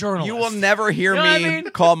is a journalist. You will never hear You know me what I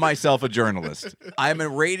mean? call myself a journalist. I'm a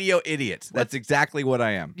radio idiot. That's exactly what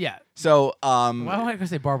I am. Yeah. So, Why don't I go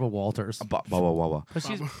say Barbara Walters? blah, blah, blah, blah. But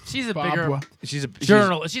she's a Barbara. bigger She's a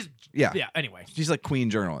journalist. She's yeah. Yeah. Anyway. She's like queen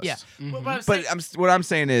journalist. Yeah. But I'm But saying- what I'm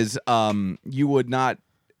saying is, you would not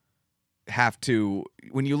have to,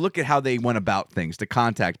 when you look at how they went about things to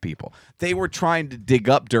contact people, they were trying to dig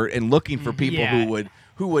up dirt and looking for people Yeah.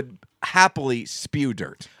 who would happily spew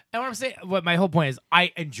dirt. And what I'm saying, what my whole point is,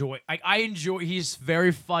 I enjoy. He's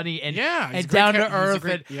very funny and Yeah, he's and a great down to he's a earth.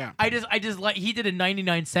 great- And yeah. I just like he did a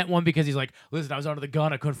 99-cent one because he's like, listen, I was under the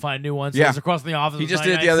gun, I couldn't find a new one, so Yeah. I was across from the office. He with just did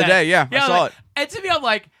it the 99 other cents. day, yeah, I I'm saw like- it. And to me, I'm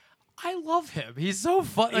like, I love him. He's so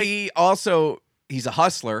fun. Like, He's a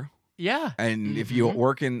hustler. Yeah. And if you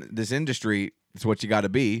work in this industry, it's what you got to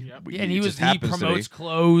be. Yep. Yeah, and he promotes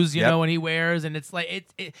clothes, you know, and he wears, and it's like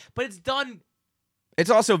but it's done. It's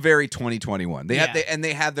also very 2021.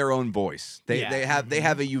 They have their own voice. They have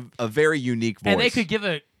a very unique voice. And they could give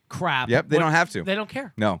a crap. Yep, they don't have to. They don't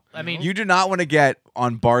care. No. I mean, you do not want to get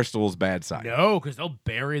on Barstool's bad side. No, because they'll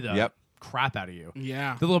bury the crap out of you.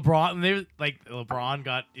 Yeah. The LeBron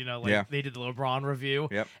got, they did the LeBron review.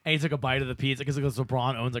 Yep. And he took a bite of the pizza because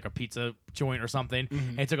LeBron owns like a pizza joint or something. Mm-hmm.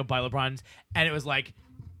 And he took a bite of LeBron's, and it was like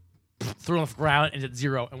threw on the ground and did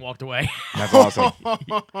 0 and walked away. That's awesome.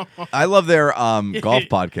 I love their golf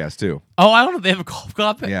podcast too. Oh, I don't know. They have a golf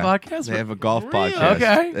podcast. They have a golf podcast.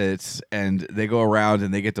 Okay. And they go around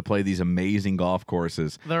and they get to play these amazing golf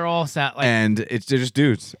courses. They're all sat and they're just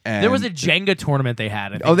dudes. And there was a Jenga tournament they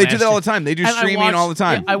had. They do that all the time. They do streaming all the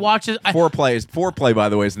time. I watch it. Foreplay, by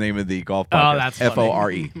the way, is the name of the golf podcast. Oh, that's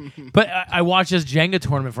funny. FORE. But I watched this Jenga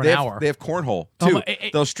tournament for an hour. They have cornhole too.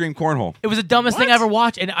 They'll stream cornhole. It was the dumbest thing I ever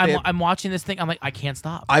watched, and I'm watching this thing. I'm like, I can't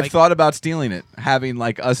stop. I've thought about stealing it, having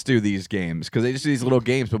like us do these games because they just do these little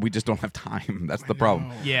games, but we just don't have time. That's the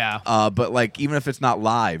problem. Yeah. But like, even if it's not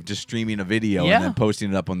live, just streaming a video and then posting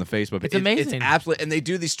it up on the Facebook, it's amazing. It's absolutely, and they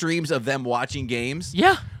do these streams of them watching games.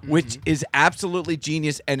 Yeah. Which is absolutely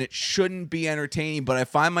genius, and it shouldn't be entertaining. But I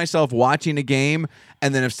find myself watching a game,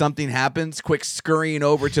 and then if something happens, quick scurrying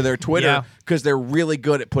over to their Twitter because they're really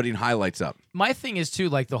good at putting highlights up. My thing is too,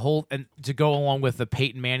 like the whole, and to go along with the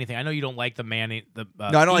Peyton Manning thing. I know you don't like the Manning. No,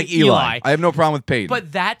 I don't like Eli. I have no problem with Peyton.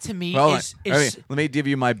 But that to me is let me give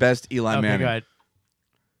you my best Eli Manning. Go ahead.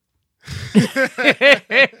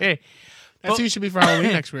 That's who you should be for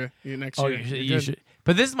Halloween next year. You should.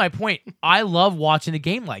 But this is my point. I love watching a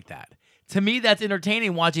game like that. To me, that's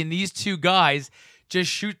entertaining. Watching these two guys just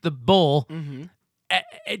shoot the bull. Mm-hmm.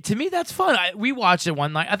 To me, that's fun. We watched it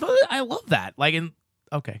one night. I love that.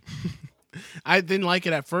 Okay. I didn't like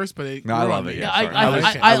it at first, but I love it. Yeah,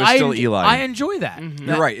 I was still Eli. I enjoy that. Mm-hmm.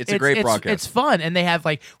 You're right. It's a great broadcast. It's fun, and they have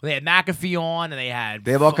they had McAfee on, and they had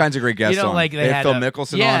all kinds of great guests on. Like they had Phil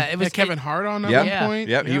Mickelson on. Yeah, it was Kevin Hart on at one point.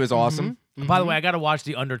 Yep, he was awesome. Mm-hmm. By the way, I got to watch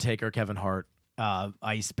the Undertaker Kevin Hart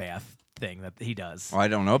ice bath thing that he does. Oh, I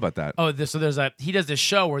don't know about that. Oh, he does this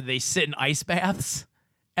show where they sit in ice baths.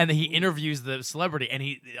 And then he interviews the celebrity, and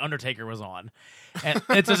the Undertaker was on. And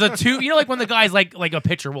it's a two, like when the guys like a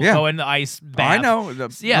pitcher will go in the ice bath. I know.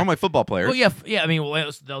 All my football players. Well, yeah. I mean,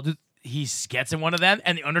 they'll do. He gets in one of them,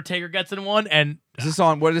 and the Undertaker gets in one. And is this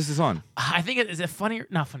on? What is this on? I think is it Funny or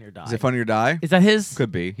Not Funny or Die? Is it Funny or Die? Is that his?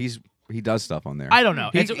 Could be. He does stuff on there. I don't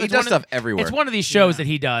know. He does stuff everywhere. It's one of these shows that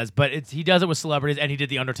he does, but he does it with celebrities, and he did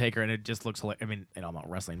the Undertaker, and it just looks hilarious. I mean, I'm not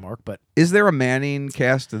wrestling, Mark, but is there a Manning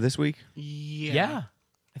cast this week? Yeah.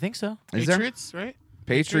 I think so. Is Patriots, there? Right?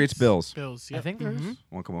 Patriots, Bills. Yep. I think there is.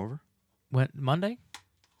 Want to come over? What, Monday?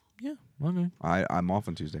 Yeah, Monday. I'm off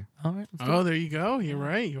on Tuesday. All right. Oh, there you go. You're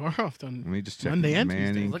right. You are off on Let me just check Monday and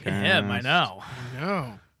Manning Tuesday. Look at him. I know. I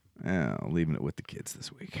know. Yeah, leaving it with the kids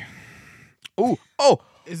this week. Oh!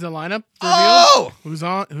 Is the lineup revealed? Oh! Who's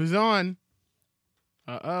on?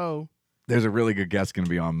 Uh-oh. There's a really good guest going to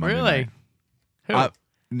be on Monday Really? night.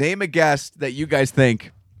 Name a guest that you guys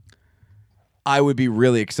think I would be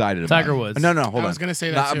really excited about. Tiger Woods. No, hold on. I was going to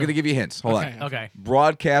say that I'm going to give you hints. Hold on. Okay.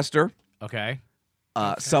 Broadcaster. Okay.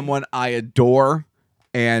 Someone I adore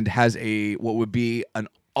and has what would be an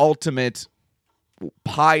ultimate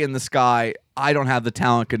pie in the sky. I don't have the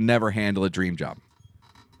talent, could never handle a dream job.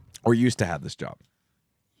 Or used to have this job.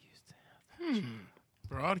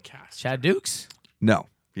 Broadcast. Chad Dukes? No.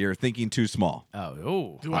 You're thinking too small.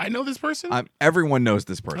 Oh. Do I know this person? Everyone knows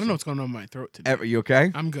this person. I don't know what's going on in my throat today. You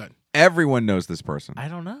okay? I'm good. Everyone knows this person. I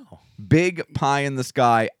don't know. Big pie in the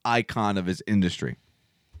sky icon of his industry.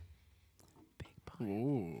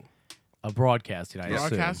 Ooh. A broadcaster.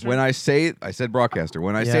 Broadcaster? When I said broadcaster.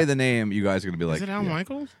 When I say the name, you guys are going to be like, is it Al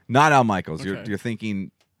Michaels? Not Al Michaels. Okay. You're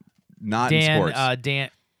thinking not in sports.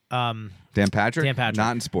 Dan Patrick? Dan Patrick.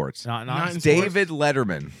 Not in sports. Not in David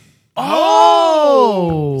Letterman.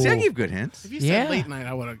 Oh! See, I give good hints. If you said late night,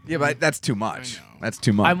 I would have. Yeah, but that's too much. That's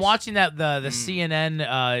too much. I'm watching the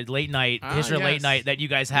CNN late night, history late night that you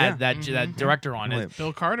guys had that director on it.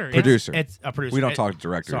 Bill Carter. Producer. It's a producer. We don't talk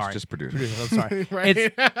directors, sorry. just producers. I'm sorry. Right?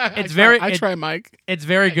 It's very. I try, Mike. It's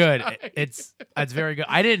very good. It's very good.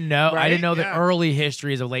 I didn't know. Right? I didn't know the early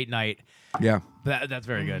histories of late night. Yeah. That's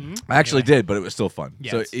very good. I actually did, but it was still fun.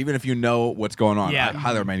 Yes. So even if you know what's going on, I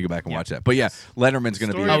highly recommend you go back and watch that. But yeah, Letterman's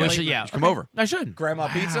going to be Story there. of late Come over. I should. Grandma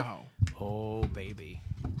pizza? Wow. Oh baby.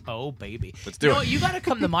 Oh, baby. Let's do it. You got to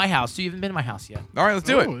come to my house. You haven't been to my house yet. All right, let's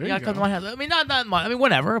do it. You got to come to my house. I mean, not much. I mean,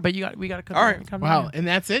 whenever, but we got to come. All right. Come Wow, and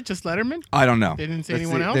that's it? Just Letterman? I don't know. They didn't say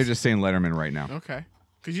anyone else? They're just saying Letterman right now. Okay.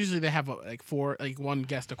 Because usually they have one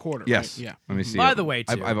guest a quarter. Yes. Right? Yeah. Let me see. By the way,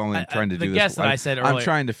 too, I've only trying to do the this. guest that I said I'm earlier-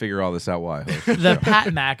 trying to figure all this out. Why? The Pat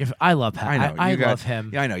McAfee. I love Pat. I know. I you got- love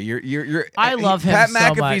him. Yeah, I know. You're. I love him Pat so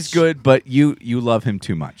McAfee's much. good, but you love him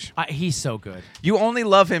too much. He's so good. You only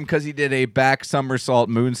love him because he did a back somersault,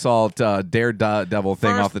 moonsault, daredevil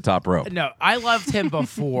thing First- off the top rope. No, I loved him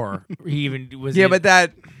before he even was. Yeah, but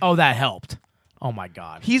that that helped. Oh my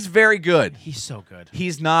God. he's very good. He's so good.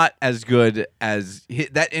 He's not as good as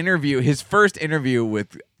that interview. His first interview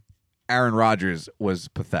with Aaron Rodgers was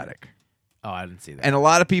pathetic. Oh, I didn't see that. And a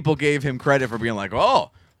lot of people gave him credit for being like, oh,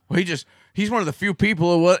 well, he's one of the few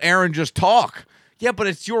people who let Aaron just talk. Yeah, but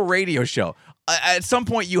it's your radio show. At some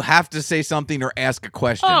point, you have to say something or ask a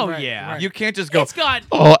question. Oh, yeah. You can't just go, It's got.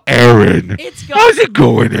 Oh, Aaron. It's got. How's it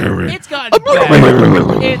going, Aaron? It's gotten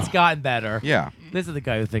better. It's gotten better. yeah. This is the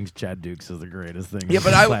guy who thinks Chad Dukes is the greatest thing. Yeah,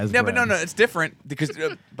 but since sliced but no, bread. it's different because,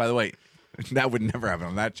 by the way, that would never happen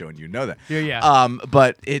on that show, and you know that. Yeah.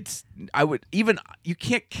 But you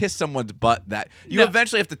can't kiss someone's butt that you No.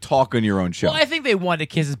 eventually have to talk on your own show. Well, I think they wanted to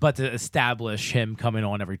kiss his butt to establish him coming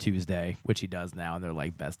on every Tuesday, which he does now, and they're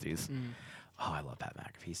like besties. Oh, I love Pat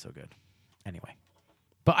McAfee. He's so good. Anyway,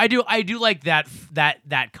 but I do like that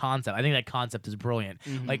concept. I think that concept is brilliant.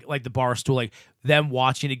 Like the bar stool, like them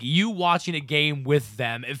watching watching a game with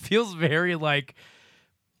them. It feels very like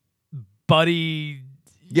buddy.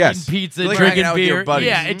 Yes. Eating pizza, Like hanging drinking out with your beer. buddies.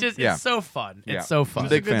 Yeah, it's so fun. Yeah. It's so fun.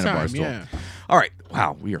 Big fan of time, Barstool. yeah. All right.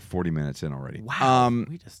 Wow, we are 40 minutes in already. Wow.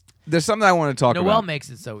 We just There's something I want to talk Noel about. makes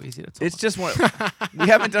it so easy to talk. It's just one. We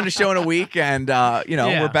haven't done a show in a week, and Yeah.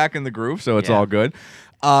 we're back in the groove, so it's Yeah. all good.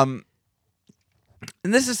 And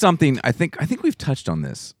this is something I think we've touched on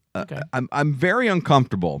this. Okay. I'm very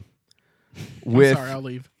uncomfortable with. Sorry, I'll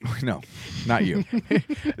leave. No, not you.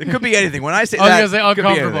 It could be anything. When I say I was that, gonna say it could be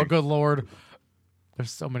uncomfortable. anything. Good Lord. There's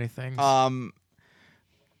so many things. I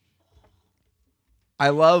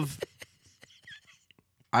love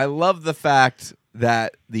the fact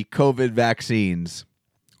that the COVID vaccines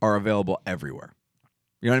are available everywhere.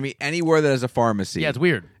 You know what I mean? Anywhere that has a pharmacy. Yeah, it's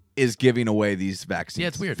weird. Is giving away these vaccines. Yeah,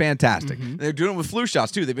 it's weird. Fantastic. They're doing it with flu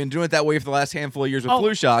shots too. They've been doing it that way for the last handful of years with Oh.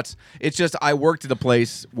 flu shots. It's just I worked at a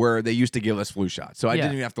place where they used to give us flu shots, so I Yeah.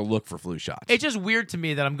 didn't even have to look for flu shots. It's just weird to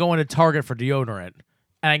me that I'm going to Target for deodorant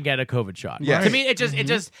and I get a COVID shot. Yes. To me, it just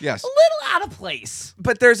Yes. a little out of place.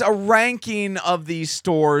 But there's a ranking of these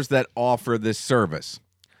stores that offer this service.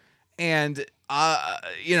 And,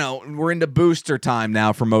 we're into booster time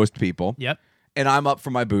now for most people. Yep. And I'm up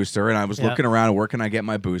for my booster. And I was Yep. looking around, where can I get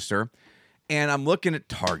my booster? And I'm looking at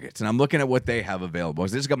Targets. And I'm looking at what they have available. I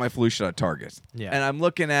just got my flu shot at Targets. Yeah. And I'm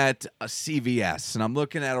looking at a CVS. And I'm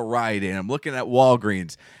looking at a Rite Aid. I'm looking at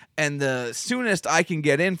Walgreens. And the soonest I can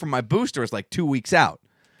get in for my booster is like 2 weeks out.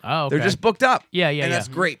 Oh, okay. They're just booked up. Yeah, And that's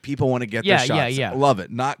great. People want to get Yeah, their shots. yeah. Love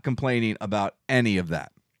it. Not complaining about any of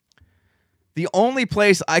that. The only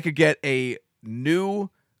place I could get a new,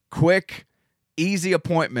 quick, easy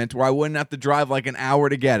appointment where I wouldn't have to drive like an hour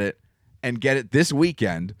to get it and get it this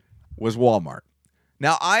weekend was Walmart.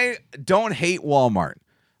 Now, I don't hate Walmart,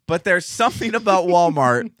 but there's something about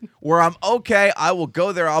Walmart where I'm okay. I will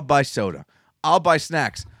go there. I'll buy soda. I'll buy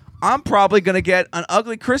snacks. I'm probably going to get an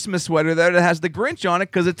ugly Christmas sweater there that has the Grinch on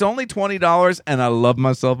it because it's only $20 and I love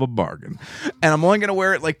myself a bargain. And I'm only going to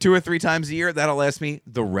wear it like 2 or 3 times a year. That'll last me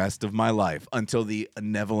the rest of my life until the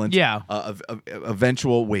benevolent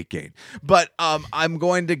eventual weight gain. But I'm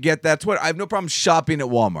going to get that sweater. I have no problem shopping at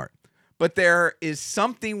Walmart. But there is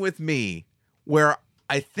something with me where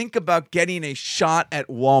I think about getting a shot at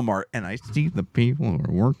Walmart and I see the people who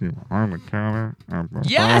are working behind the counter.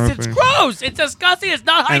 Yes, it's gross. It's disgusting. It's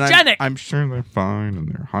not And hygienic. I'm sure they're fine and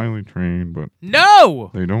they're highly trained, but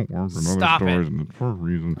No! they don't work in other Stop stores, it. and it's for a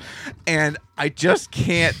reason. And I just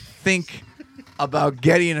can't think about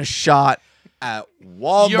getting a shot at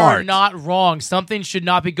Walmart. You're not wrong. Something should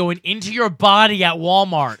not be going into your body at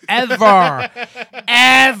Walmart. Ever.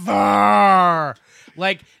 Ever.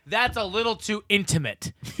 Like, that's a little too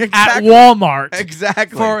intimate at Exactly. Walmart.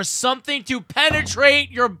 Exactly. For something to penetrate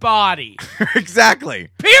your body. Exactly.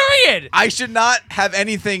 Period. I should not have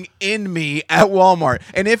anything in me at Walmart.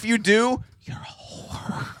 And if you do, you're a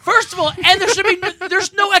whore. First of all, and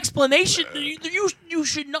there's no explanation. You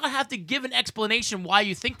should not have to give an explanation why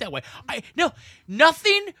you think that way. No,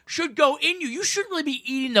 nothing should go in you. You shouldn't really be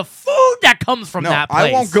eating the food that comes from that place.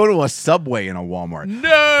 I won't go to a Subway in a Walmart.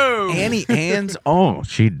 No. Annie Ann's,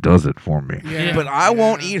 she does it for me. Yeah. but I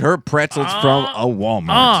won't eat her pretzels from a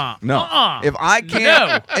Walmart. If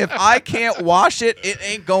I can't wash it, it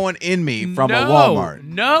ain't going in me from a Walmart.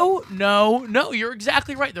 No. You're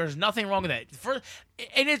exactly right. There's nothing wrong with that.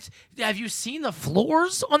 Have you seen the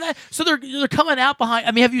floors on that? So they're coming out behind.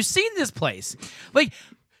 I mean, have you seen this place? Like,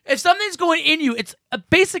 if something's going in you, it's a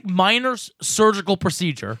basic minor surgical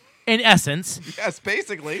procedure in essence. Yes,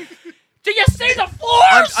 basically. Do you see the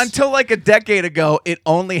floors? Until like a decade ago, it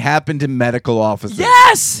only happened in medical offices.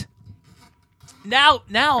 Yes. Now.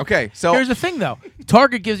 Okay, so here's the thing, though.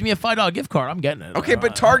 Target gives me a $5 gift card. I'm getting it. Okay,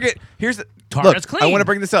 but Target. Target's look, clean. I want to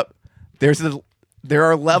bring this up. There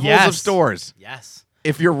are levels of stores. Yes.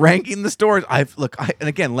 If you're ranking the stores, and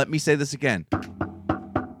again, let me say this again.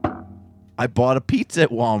 I bought a pizza at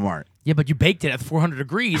Walmart. Yeah, but you baked it at 400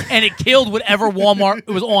 degrees, and it killed whatever Walmart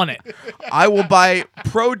was on it. I will buy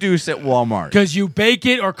produce at Walmart. Because you bake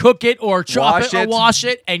it or cook it or chop it or wash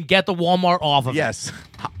it and get the Walmart off of it. Yes.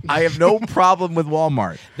 I have no problem with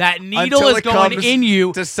Walmart. That needle is going in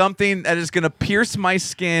you. To something that is going to pierce my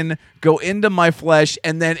skin, go into my flesh,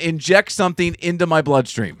 and then inject something into my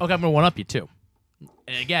bloodstream. Okay, I'm going to one-up you, too.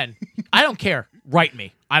 And again, I don't care. Write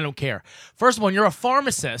me. I don't care. First of all, you're a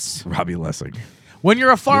pharmacist. Robbie Lessig. When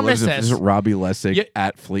you're a pharmacist, visit Robbie Lessig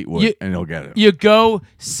at Fleetwood, and he'll get it. You go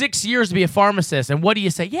 6 years to be a pharmacist, and what do you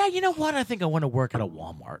say? Yeah, you know what? I think I want to work at a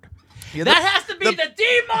Walmart. Yeah, that has to be the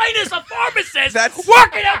D- of pharmacist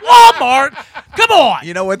working at Walmart. Come on.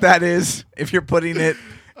 You know what that is? If you're putting it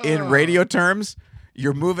in radio terms,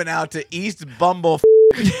 you're moving out to East Bumble,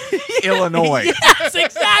 Illinois. Yes,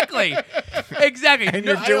 exactly. Exactly. And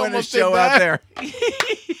you're doing a show out there.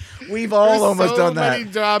 We've all almost done that. So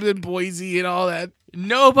many jobs in Boise and all that.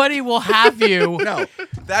 Nobody will have you. No,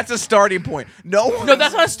 that's a starting point. No,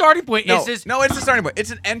 that's not a starting point. No, it's a starting point.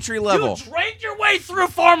 It's an entry level. You drank your way through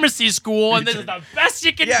pharmacy school, and this is the best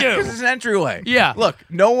you can do. Yeah, because it's an entryway. Yeah. Look,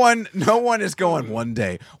 no one is going one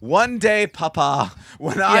day, Papa.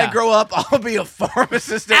 When I grow up, I'll be a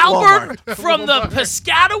pharmacist at Albert Walmart. from the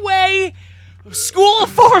Piscataway School of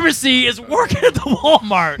Pharmacy is working at the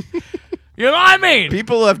Walmart. You know what I mean?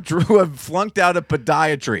 People who have flunked out of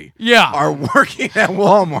podiatry are working at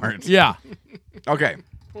Walmart. Yeah. Okay.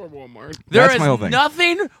 Poor Walmart. There is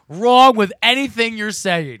nothing wrong with anything you're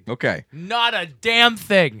saying. Okay. Not a damn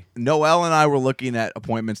thing. Noelle and I were looking at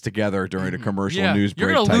appointments together during a commercial news break.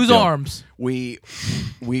 You're going to lose arms. We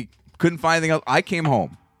couldn't find anything else. I came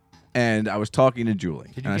home. And I was talking to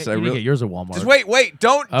Julie. Did you get yours at Walmart? Just wait.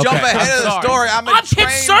 Don't jump ahead of the story. I'm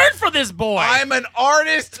concerned for this boy. I'm an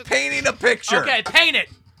artist painting a picture. Okay, paint it.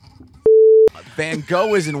 Van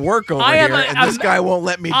Gogh is in work over here, and this guy won't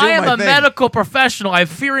let me do my thing. I am a medical professional. I'm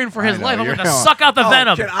fearing for his life. I'm going to suck out the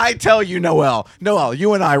venom. Can I tell you, Noelle,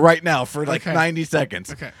 you and I right now for 90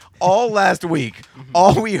 seconds. Okay. All last week,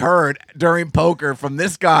 all we heard during poker from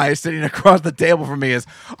this guy sitting across the table from me is,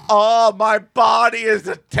 "Oh, my body is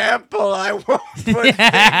a temple. I won't put things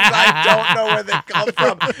I don't know where they come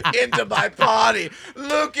from into my body.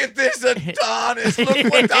 Look at this Adonis.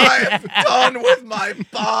 Look what I have done with my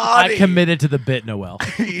body." I committed to the bit, Noelle.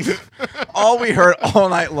 All we heard all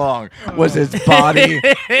night long was his body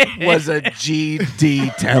was a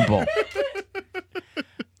GD temple.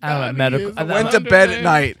 I'm a medical. I went to bed at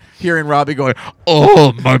night hearing Robbie going,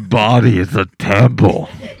 "Oh, my body is a temple."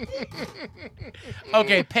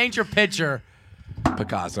 Okay, paint your picture.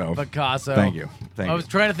 Picasso. Thank you. I was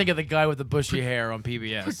trying to think of the guy with the bushy hair on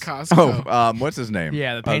PBS. Picasso. What's his name?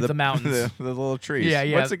 Yeah, that paints the mountains. The little trees. Yeah.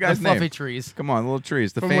 What's the guy's fluffy name? trees. Come on, little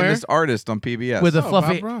trees. The From famous artist on PBS. With the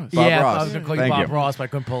fluffy. Bob Ross. Yeah, Bob Ross. I was going to call you Thank Bob you. Ross, but I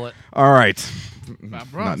couldn't pull it. All right. Bob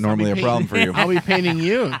Ross. Not normally a problem for you. I'll be painting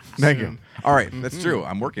you. Thank you. All right, that's true.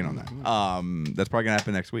 I'm working on that. That's probably gonna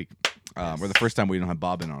happen next week. We're the first time we don't have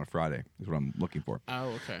Bob in on a Friday. Is what I'm looking for.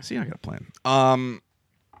 Oh, okay. See, I got a plan.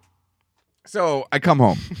 So I come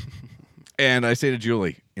home and I say to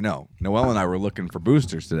Julie, Noelle and I were looking for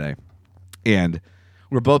boosters today, and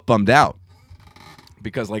we're both bummed out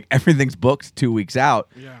because everything's booked 2 weeks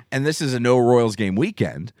out, and this is a no Royals game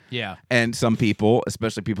weekend. Yeah. And some people,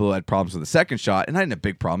 especially people who had problems with the second shot, and I didn't have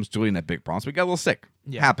big problems. Julie didn't have big problems. We got a little sick.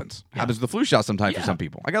 Yeah. Happens with the flu shot sometimes for some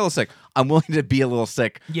people. I got a little sick. I'm willing to be a little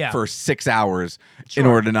sick for 6 hours in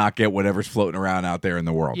order to not get whatever's floating around out there in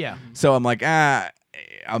the world. Yeah. So I'm like,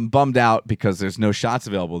 I'm bummed out because there's no shots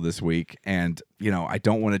available this week, and I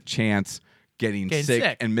don't want to chance getting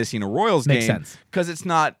sick and missing a Royals Makes game sense. because it's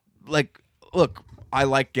not look. I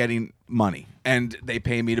like getting money, and they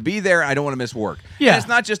pay me to be there. I don't want to miss work. Yeah. And it's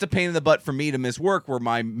not just a pain in the butt for me to miss work where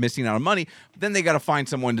I'm missing out on money. Then they got to find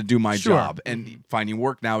someone to do my Sure. job, and finding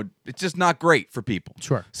work now, it's just not great for people.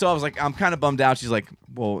 Sure. So I was like, I'm kind of bummed out. She's like,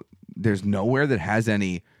 well, there's nowhere that has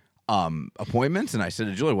any appointments. And I said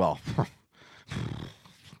to Julie, well,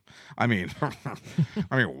 I mean,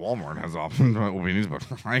 Walmart has openings, but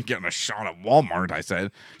I ain't getting a shot at Walmart, I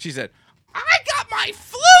said. She said, I got my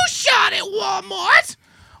flu shot at Walmart.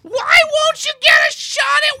 Why won't you get a shot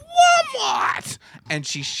at Walmart? and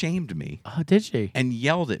she shamed me Oh, did she? and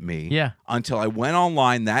yelled at me Yeah. until I went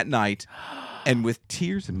online that night and with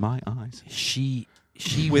tears in my eyes, She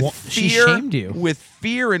she shamed you. With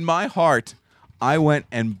fear in my heart, I went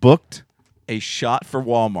and booked a shot for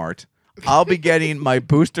Walmart. I'll be getting my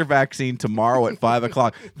booster vaccine tomorrow at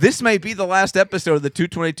 5:00. This may be the last episode of the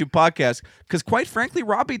 222 podcast because, quite frankly,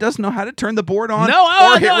 Robbie doesn't know how to turn the board on. No,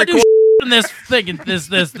 or hit I do record. in this thing.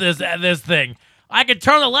 This thing. I can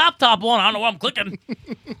turn the laptop on. I don't know what I'm clicking.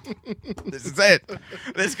 This is it.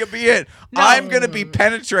 This could be it. I'm going to be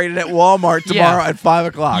penetrated at Walmart tomorrow at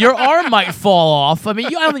 5:00. Your arm might fall off. I mean, I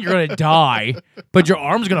don't think you're going to die, but your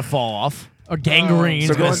arm's going to fall off. Or gangrene's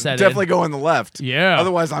So going to set definitely in. go on the left. Yeah.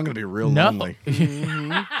 Otherwise, I'm going to be real lonely.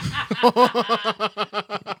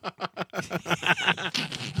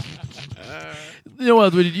 You know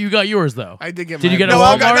what? You got yours, though. I did get Did you mine. get a No,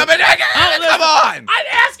 Walmart? come on. I'm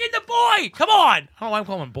asking the boy. Come on. I don't know why I'm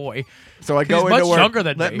calling him boy. So I He's go much into work. younger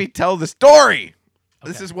than Let me. me tell the story.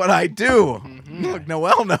 This is what I do. Look,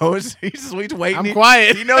 Noel knows. He's waiting. I'm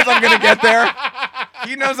quiet. He knows I'm gonna get there.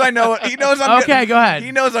 He knows I know it. He knows I'm Okay, go ahead.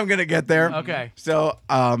 He knows I'm gonna get there. Okay. So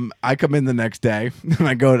I come in the next day and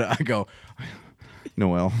I go,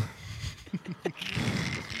 Noel.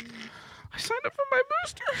 I signed up for my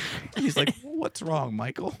booster. He's like, what's wrong,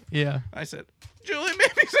 Michael? Yeah. I said, Julie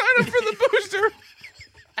made me sign up for the booster.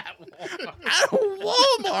 At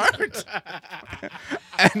Walmart.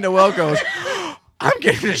 And Noel goes, I'm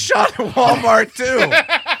getting a shot at Walmart too.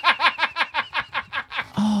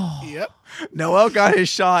 Yep. Noel got his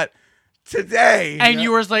shot today. And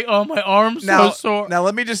you were like, oh, my arm's now, so sore. Now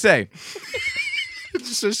let me just say,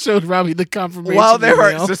 Just showed Robbie the confirmation. while there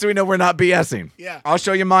are, email. just so we know we're not BSing. Yeah. I'll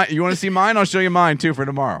show you mine. You want to see mine? I'll show you mine too for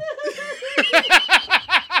tomorrow.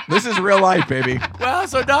 This is real life, baby. Well,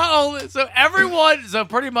 so not only, so everyone, so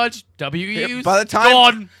pretty much WEU's By the time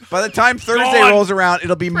gone. Thursday Gone. rolls around,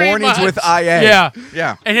 it'll be Pretty mornings much. with IA. Yeah.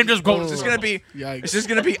 Yeah. And him just going, It's just gonna be Yikes. it's just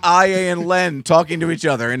gonna be IA and Len talking to each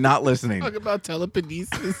other and not listening. Talk about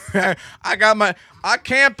telekinesis. I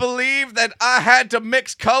can't believe that I had to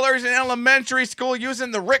mix colors in elementary school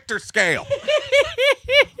using the Richter scale.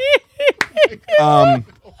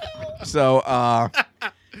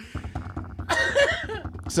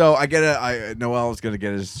 So I get Noel is gonna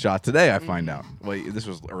get his shot today. I find out. Well, this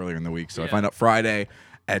was earlier in the week, so I find out Friday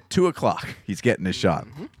at 2:00 he's getting his shot.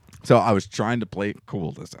 So I was trying to play it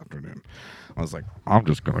cool this afternoon. I was like, I'm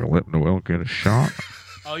just gonna let Noel get a shot.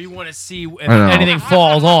 oh, you want to see if I know. anything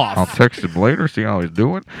falls off. I'll text him later, see how he's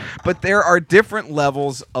doing. but there are different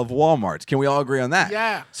levels of Walmarts. Can we all agree on that?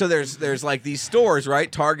 Yeah. So there's like these stores,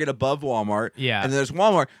 right? Target above Walmart. Yeah. And there's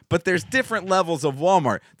Walmart, but there's different levels of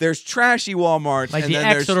Walmart. There's trashy Walmarts, Like and the then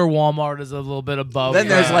there's Exeter Walmart is a little bit above. then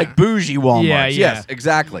there's that. like bougie Walmarts. Yeah, yeah. Yes,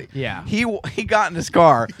 exactly. Yeah. He got in his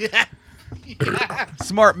car.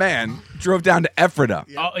 Smart man drove down to Ephrata.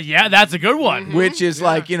 Oh, yeah, that's a good one. Which is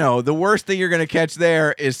like, the worst thing you're going to catch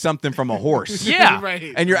there is something from a horse. Yeah.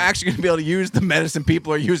 Right. And you're actually going to be able to use the medicine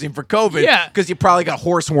people are using for COVID. Yeah. Because you probably got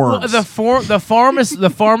horse worms. The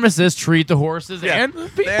pharmacists treat the horses and the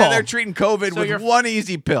people. They're treating COVID So you're- with one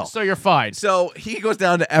easy pill. so you're fine. So he goes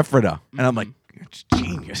down to Ephrata, and I'm like, it's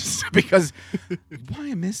genius. Because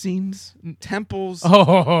Wyomissings, Temples,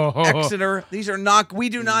 Exeter, these are not, we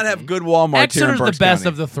do not have good Walmarts here in Exeter's the Berks best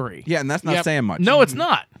County. of the three. Yeah, and that's not Yep. saying much. No, it's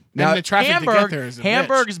not. Now, And the traffic to get there is a bitch.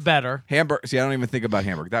 Hamburg's better. Hamburg. See, I don't even think about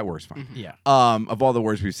Hamburg. That word's fine. Yeah. Of all the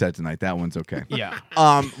words we've said tonight, that one's okay. Yeah.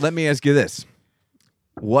 Let me ask you this: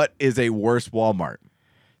 what is a worse Walmart?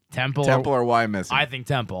 Temple Temple or Wyomissing? I think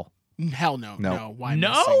Temple. Hell no. No. No. Why No?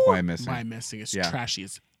 missing? Why missing? Why missing? It's Yeah. trashy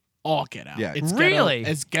as all get out. Yeah. It's Really?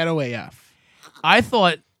 It's ghetto AF. I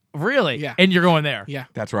thought, really? Yeah. And you're going there? Yeah.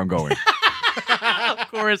 That's where I'm going.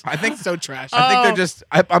 Of course. I think So trashy. I think Oh. they're just.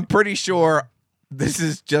 I'm pretty sure this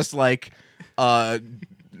is just like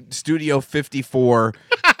Studio 54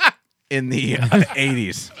 in the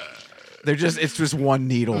 80s. It's just one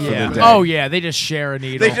needle for Yeah. the day. Oh, yeah. They just share a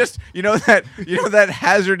needle. They just that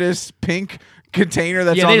hazardous pink container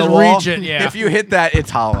that's Yeah, on they the just wall. reach it, yeah. If you hit that, it's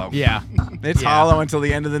hollow. Yeah. It's Yeah. hollow until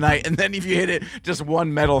the end of the night, and then if you hit it, just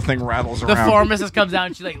one metal thing rattles The around. pharmacist comes out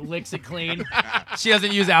and she like licks it clean. She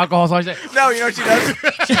doesn't use alcohol, so she's like, No, you know what she does?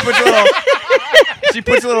 She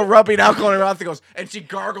puts a little rubbing alcohol in her mouth and goes, and she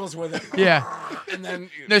gargles with it. yeah. And then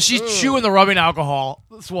No, she's chewing the rubbing alcohol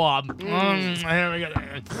swab. There we go.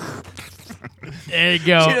 There you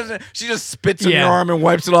go. She just spits in Yeah. your arm and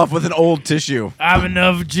wipes it off with an old tissue. I have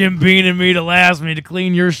enough Jim Beam in me to last me to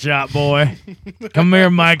clean your shop, boy. Come here,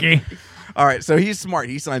 Mikey. All right, so he's smart.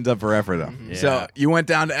 He signs up for Ephrata. Yeah. So you went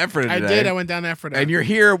down to Ephrata I today. did. I went down there for that. And you're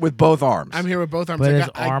here with both arms. I'm here with both arms. But I his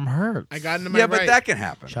got, arm hurts. I got into my Yeah, but right. that can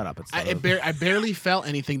happen. Shut up. It's I barely felt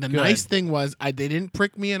anything. The nice thing was they didn't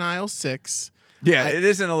prick me in aisle 6. Yeah, it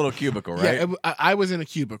is in a little cubicle, right? Yeah, I was in a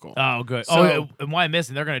cubicle. Oh, good. So- And why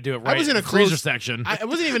missing? They're going to do it right I was in a freezer closed- section. I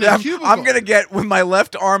wasn't even in a cubicle. I'm gonna get with my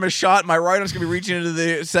left arm is shot. My right arm's gonna be reaching into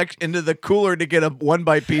the cooler to get a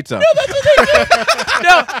 1-bite pizza.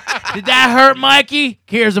 No. Did that hurt, Mikey?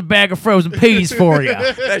 Here's a bag of frozen peas for you.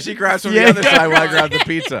 That she grabs from Yeah. the other side while I grab the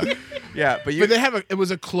pizza. Yeah, but you. But they have it was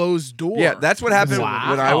a closed door. Yeah, that's what happened Wow.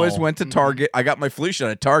 when I went to Target. I got my flu shot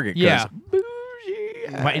at Target. 'cause Yeah. bougie.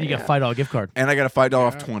 Right, and you get a $5 gift card. And I got a $5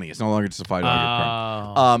 off 20. It's no longer just a $5 gift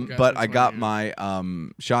card. Oh. But I got my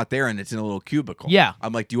shot there, and it's in a little cubicle. Yeah.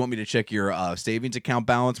 I'm like, do you want me to check your savings account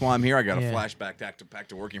balance while I'm here? I got a Yeah. flashback back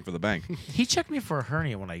to working for the bank. He checked me for a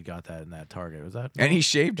hernia when I got that in that Target. Was that? And he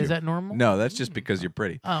shaved you. Is that normal? No, that's just because you're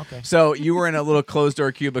pretty. Oh, okay. So you were in a little closed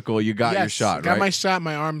door cubicle. You got your Yes, shot, got right? my shot.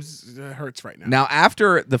 My arms hurts right now. Now,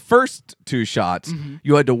 after the first 2 shots, Mm-hmm.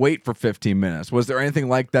 you had to wait for 15 minutes. Was there anything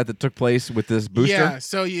like that took place with this booster? Yeah.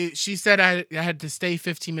 So she said I had to stay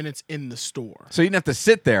 15 minutes in the store. So you didn't have to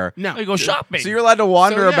sit there. No. You go shopping. So you're allowed to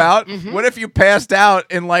wander So, yeah. about. Mhm. What if you passed out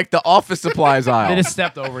in like the office supplies They aisle? just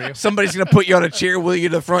stepped over you. Somebody's gonna put you on a chair, wheel you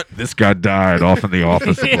to the front. This guy died off in the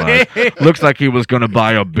office supply. Looks like he was going to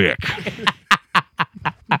buy a Bic.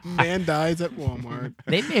 Man dies at Walmart.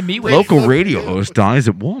 They made me wait. Local radio host dies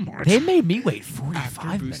at Walmart. They made me wait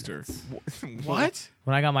 45 booster. minutes. What?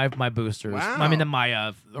 When I got my boosters. Wow. I mean,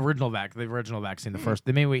 my original vaccine, the first.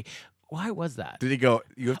 They made me wait. Why was that? Did he go?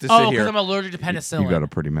 You have to sit Oh, here. because I'm allergic to penicillin. You got a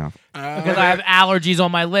pretty mouth. Because I have allergies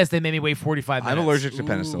on my list. They made me wait 45 minutes. I'm allergic to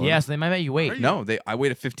penicillin. Yes, they might make you wait. No, I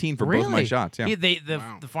waited 15 for Really? both my shots. Yeah.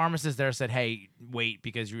 The pharmacist there said, "Hey, wait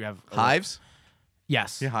because you have Hives?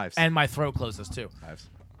 Yes. Yeah, hives. And my throat closes too. Hives.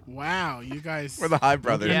 Wow, you guys. We're the Hive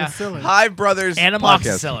Brothers. Yeah. Penicillin. Hive Brothers. And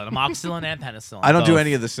podcast. amoxicillin and penicillin. I don't do both.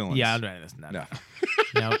 any of the cylinders. Yeah, I don't do any of this.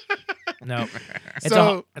 No. No. It's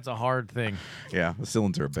So- it's a hard thing. Yeah, the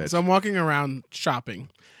cylinders are a bitch. So I'm walking around shopping,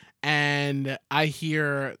 and I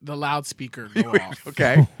hear the loudspeaker go off.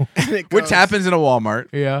 Okay. And it Which goes, happens in a Walmart.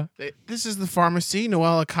 Yeah. This is the pharmacy.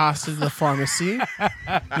 Noel Acosta, the pharmacy.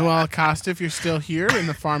 Noel Acosta, if you're still here in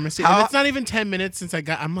the pharmacy. How- And it's not even 10 minutes since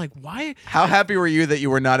I'm like, why? How happy were you that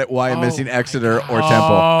you were not at YMS in my Exeter or Oh.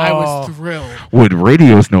 Temple? I was thrilled. With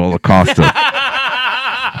Radio's Noel Acosta,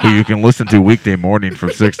 who you can listen to weekday morning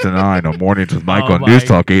from 6 to 9 on Mornings with Mike Oh on my- News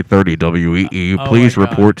Talk 830 WEE. Oh Please my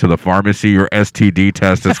God. report to the pharmacy your STD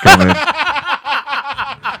test is coming.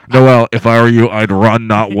 Noel, if I were you, I'd run,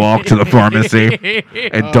 not walk to the pharmacy.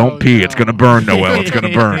 And don't pee. It's going to burn, Noel. It's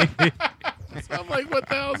going to burn. So I'm like, what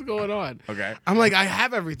the hell's going on? Okay. I'm like, I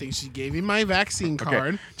have everything. She gave me my vaccine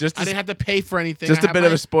card. Just I to- didn't have to pay for anything. Just I a have bit my-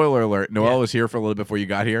 of a spoiler alert. Noel was here for a little bit before you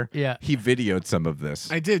got here. Yeah. He videoed some of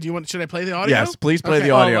this. I did. Should I play the audio? Yes, please play Okay.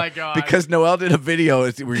 the audio. Oh my God. Because Noel did a video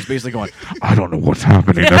where he's basically going, I don't know what's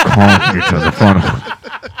happening. They're calling me to the front.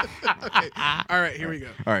 Okay. All right, here we go.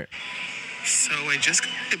 all right. So I just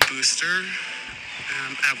got a booster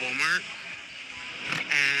at Walmart,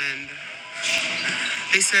 and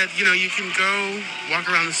they said, you can go walk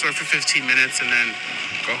around the store for 15 minutes and then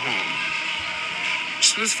go home.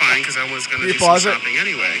 Which was fine because I was going to you do some pause it? shopping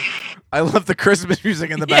anyway. I love the Christmas music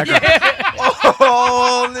in the background.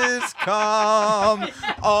 All is calm,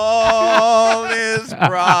 all is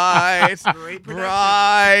bright,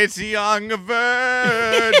 bright young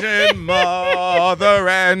virgin mother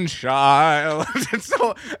and child.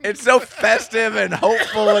 It's so festive and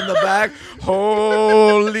hopeful in the back.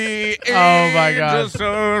 Holy Oh my God. angels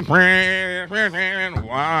so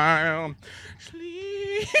wild.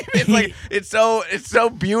 It's like it's so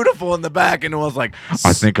beautiful in the back, and it was like,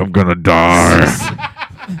 I think I'm going to die.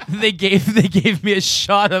 They gave me a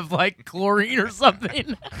shot of like chlorine or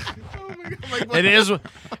something. Like, It is. Like,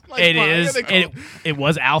 It why? is. They call- It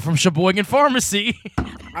was Al from Sheboygan Pharmacy.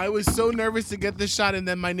 I was so nervous to get this shot, and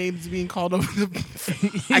then my name's being called over the.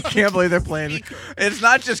 I can't believe they're playing. It's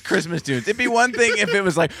not just Christmas tunes. It'd be one thing if it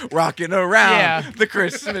was like rocking around the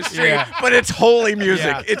Christmas tree, but it's holy music.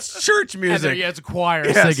 Yeah. It's church music. It's a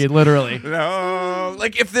choir singing, literally. No,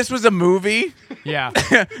 like if this was a movie,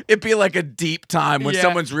 it'd be like a deep time when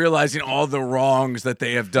someone's realizing all the wrongs that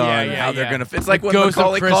they have done, how they're gonna. It's like when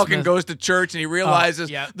Macaulay Culkin goes to church and he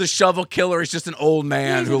realizes the shovel killer is just an old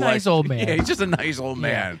man He's a nice old man. Yeah, he's just a nice old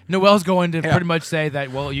man. Noel's going to pretty much say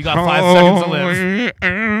that. Well, you got 5 seconds to live.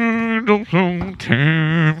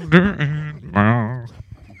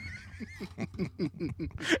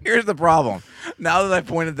 Here's the problem. Now that I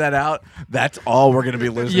pointed that out, that's all we're going to be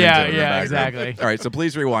listening to. Yeah, exactly. All right, so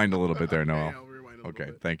please rewind a little bit there, Noel.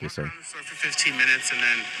 Okay, thank you, sir. For 15 minutes and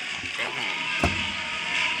then go home.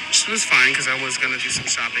 Which was fine because I was going to do some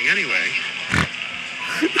shopping anyway.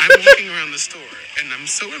 I'm walking around the store and I'm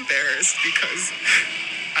so embarrassed because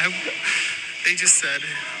they just said,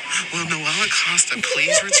 will Noel Acosta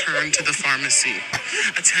please return to the pharmacy?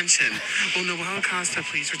 Attention. Will Noel Acosta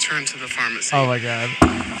please return to the pharmacy? Oh my God.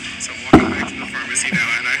 So I'm walking back to the pharmacy now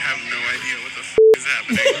and I have no idea what the is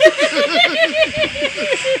happening.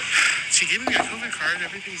 She gave me a COVID card.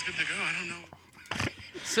 Everything's good to go. I don't know.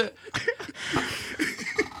 So,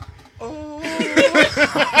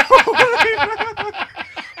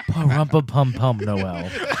 Parumpa pum pum, Noel.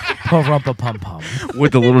 Parumpa pum pum.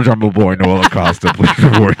 With the little jumbo boy, Noel Acosta, please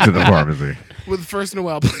report to the pharmacy. With first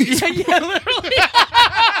Noel, please. Yeah, literally.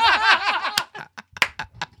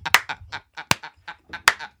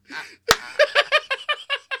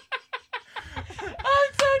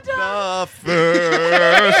 The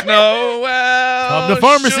first Noel Come to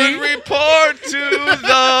pharmacy. should report to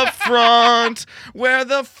the front where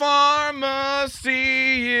the pharmacy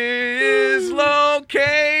is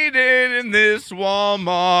located in this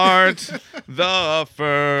Walmart. The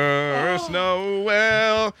first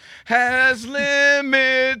Noel has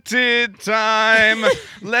limited time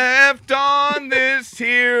left on this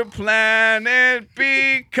here planet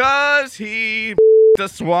because he the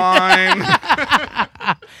swine.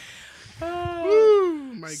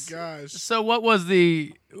 Oh my gosh. So what was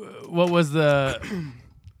the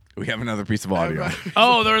We have another piece of audio.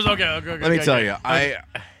 Oh, there was okay. Let me tell you, I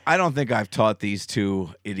don't think I've taught these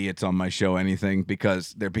two idiots on my show anything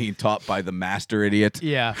because they're being taught by the master idiot.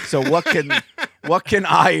 Yeah. So what can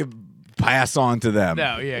I pass on to them?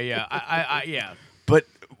 No, yeah. I yeah. But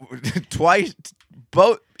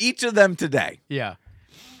each of them today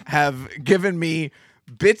have given me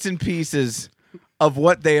bits and pieces of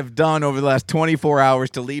what they have done over the last 24 hours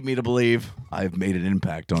to lead me to believe I've made an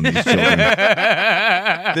impact on these children.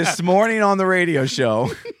 This morning on the radio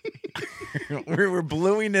show, we were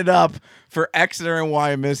bluing it up for Exeter and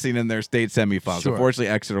Wyomissing in their state semifinals. Sure. Unfortunately,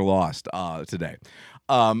 Exeter lost today.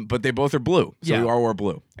 But they both are blue, so we all wore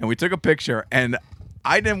blue. And we took a picture, and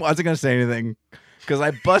I wasn't going to say anything because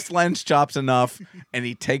I bust Len's chops enough, and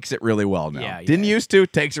he takes it really well now. Yeah, Didn't used to,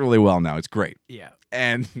 takes it really well now. It's great. Yeah.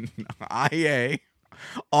 And IA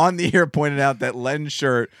on the air pointed out that Len's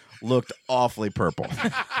shirt looked awfully purple.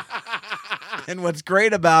 And what's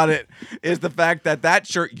great about it is the fact that that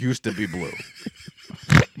shirt used to be blue.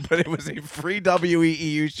 But it was a free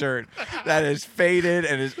WEEU shirt that is faded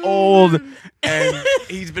and is old, and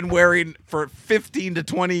he's been wearing for 15 to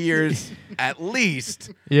 20 years at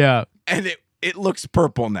least. Yeah. And it looks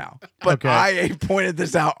purple now. But IA pointed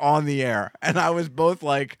this out on the air, and I was both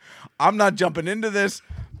like, I'm not jumping into this,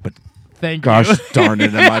 but thank gosh you. Darn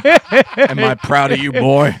it, am I proud of you,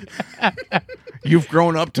 boy? You've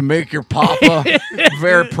grown up to make your papa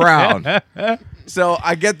very proud. So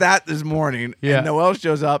I get that this morning, and Noel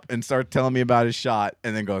shows up and starts telling me about his shot,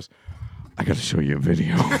 and then goes, I got to show you a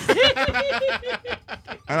video.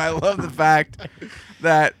 And I love the fact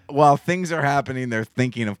that while things are happening, they're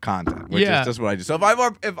thinking of content, which is just what I do. So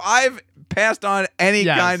if I've passed on any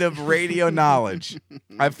kind of radio knowledge,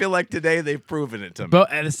 I feel like today they've proven it to me.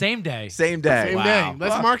 But at the same day. Same day.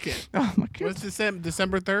 Let's mark it. Oh my God. What's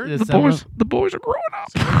December 3rd? The boys are growing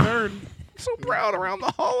up. December 3rd. So proud around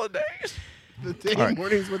the holidays. The day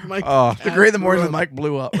mornings with Mike. Oh, the great mornings with Mike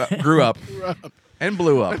grew up. And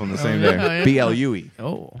blew up on the same day. BLUE.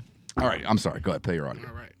 Oh. All right, I'm sorry. Go ahead, play your audio.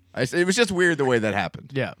 All right. It was just weird the way that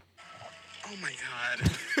happened. Yeah. Oh my God.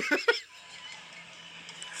 I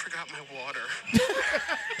forgot my water.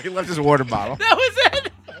 He left his water bottle. That was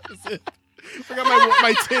it. I forgot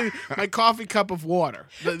my coffee cup of water.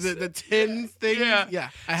 The tin thing. Yeah.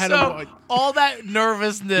 I had all that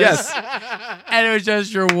nervousness. And it was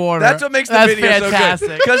just your water. That's what makes the video fantastic.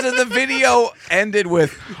 so good. Because the video ended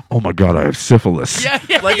with, oh my God, I have syphilis.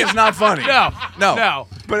 Like it's not funny. No.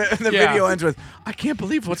 But the video ends with, I can't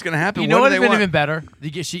believe what's going to happen. You know what what's do they been want? even better? He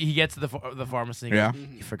gets to the pharmacy. And he Yeah. goes,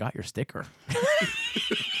 you forgot your sticker.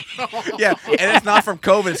 Yeah, and it's not from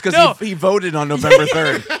COVID. It's because No. he voted on November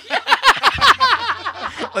 3rd.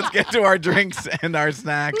 Let's get to our drinks and our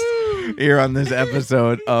snacks here on this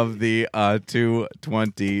episode of the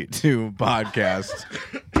 222 podcast.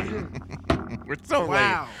 We're so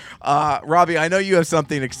Wow. late. Robbie, I know you have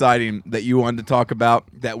something exciting that you wanted to talk about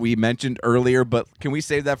that we mentioned earlier, but can we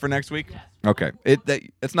save that for next week? Yes. Okay.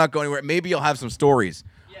 It's not going anywhere. Maybe you'll have some stories.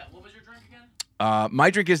 Yeah, what was your drink again? My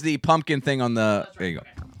drink is the pumpkin thing on the... There you go.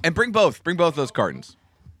 And bring both. Bring both those cartons,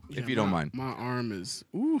 if you don't mind. My arm is...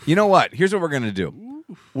 Oof. You know what? Here's what we're going to do.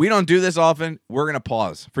 We don't do this often. We're going to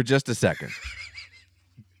pause for just a second.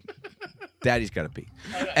 Daddy's got to pee.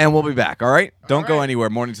 And we'll be back, all right? Don't go anywhere.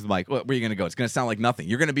 Morning to the mic. Where are you going to go? It's going to sound like nothing.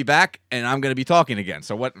 You're going to be back, and I'm going to be talking again.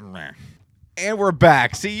 So what? And we're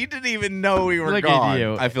back. See, you didn't even know we were Look at gone.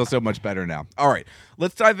 you. I feel so much better now. All right.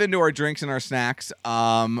 Let's dive into our drinks and our snacks.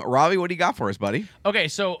 Robbie, what do you got for us, buddy? Okay,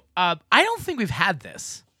 so I don't think we've had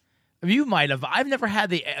this. You might have. I've never had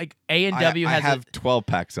the A&W. I have 12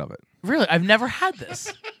 packs of it. Really, I've never had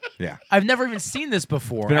this. Yeah. I've never even seen this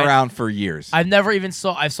before. It's been around for years. I've never even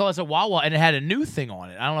saw. I saw this at Wawa, and it had a new thing on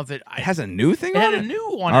it. I don't know if it. It has a new thing It on had it? a new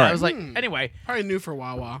on All it. right. I was like, anyway. Probably new for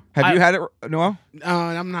Wawa. Have you had it, Noel?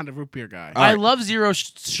 I'm not a root beer guy. I love zero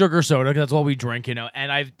sugar soda because that's all we drink, you know.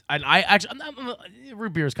 And I actually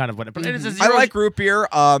root beer is kind of what it. But it's a I zero. like root beer,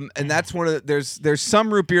 and that's one of the, there's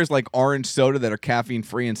some root beers like orange soda that are caffeine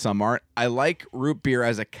free and some aren't. I like root beer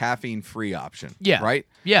as a caffeine free option. Yeah. Right?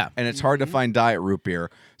 Yeah. And it's hard to find diet root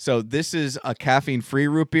beer. So this is a caffeine free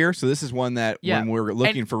root beer. So this is one that when we're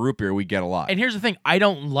looking for root beer, we get a lot. And here's the thing: I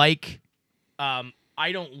don't like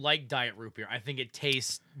diet root beer. I think it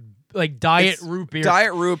tastes like diet root beer.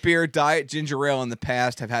 Diet root beer, diet ginger ale in the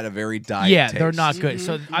past have had a very diet taste. they're not good.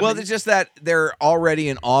 So well, it's just that they're already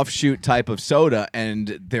an offshoot type of soda,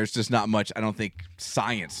 and there's just not much, I don't think,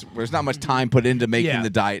 science. There's not much time put into making the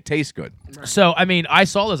diet taste good. So, I mean, I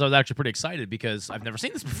saw this. I was actually pretty excited because I've never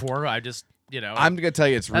seen this before. I just, you know. I'm going to tell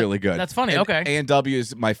you it's really good. That's funny. And Okay. A&W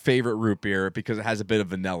is my favorite root beer because it has a bit of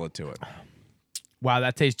vanilla to it. Wow,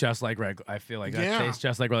 that tastes just like regular. I feel like that tastes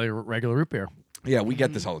just like regular root beer. Yeah, we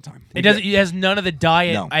get this all the time. It doesn't. It has none of the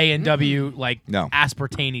diet No. A&W like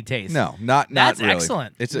aspartame taste. No, not That's really.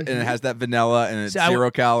 excellent. It's and it has that vanilla and it's See, 0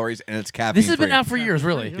 calories and it's caffeine This has been free. out for years,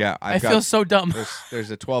 really. Yeah, I feel so dumb. There's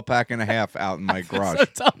a 12-pack and a half out in my garage.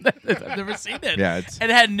 So dumb. I've never seen it. Yeah, it's- and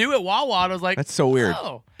it had new at Wawa. And I was like, That's so weird.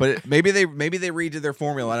 Oh. But maybe they redid their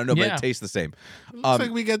formula. I don't know, but Yeah. it tastes the same. Looks like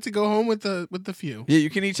we get to go home with the few. Yeah, you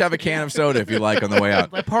can each have a can of soda if you like on the way out.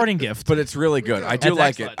 a parting gift. But it's really good. I do That's like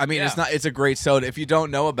excellent. it. I mean, Yeah. it's a great soda. If you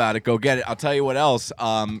don't know about it, go get it. I'll tell you what else.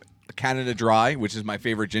 Canada Dry, which is my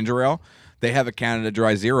favorite ginger ale. They have a Canada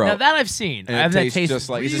Dry Zero. Now that I've seen. And I have it that tastes taste just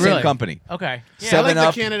like it's the Really? same company. Okay. Yeah. I 7 like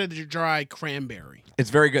Up. the Canada Dry cranberry. It's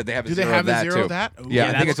very good. They have a Do they zero have of the that zero too. of that? Ooh. Yeah, Yeah, I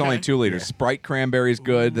think that's it's only okay. 2 liters. Sprite cranberry is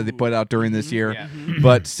good that they put out during this year. Yeah.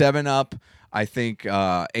 But 7 Up, I think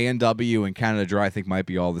A&W and Canada Dry, I think might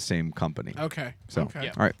be all the same company. Okay. So, Okay.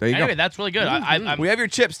 all right, there you Anyway, go. that's really good. I'm, We have your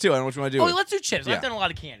chips too. I don't know what you want to do. oh, with it. let's do chips. Yeah. I've done a lot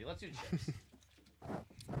of candy. Let's do chips.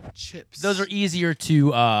 Chips. Those are easier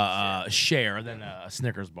to share than a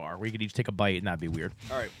Snickers bar. We could each take a bite and that'd be weird.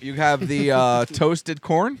 All right, you have the toasted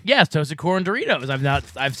corn. Yes, toasted corn Doritos.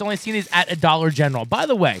 I've only seen these at a Dollar General. By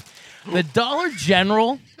the way, the Dollar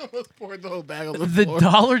General, Almost poured the whole bag on the the floor.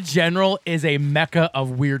 Dollar General is a mecca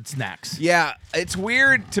of weird snacks. Yeah, it's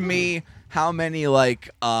weird to me how many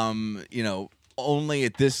only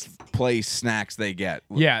at this place snacks they get.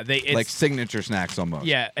 Yeah, it's like signature snacks almost.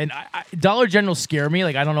 Yeah, and Dollar General scare me.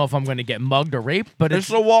 Like I don't know if I'm going to get mugged or raped, but It's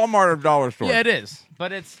the Walmart of dollar stores. yeah, it is.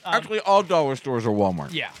 But it's Actually, all dollar stores are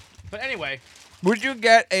Walmart. yeah. But anyway, Would you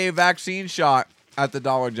get a vaccine shot at the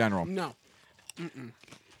Dollar General? No.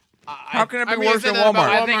 How can it be I mean, I worse said than that about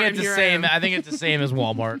Walmart? I think Walmart, it's and the here I same. am. I think it's the same as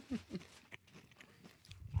Walmart.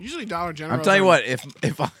 Usually Dollar General. I'm telling you what,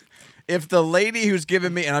 if the lady who's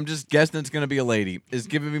giving me, and I'm just guessing it's going to be a lady, is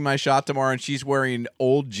giving me my shot tomorrow and she's wearing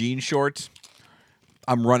old jean shorts,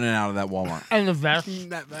 I'm running out of that Walmart. And the vest.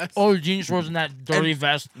 That vest. Oh, jean shorts and that dirty And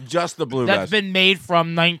vest. Just the blue That's vest. been made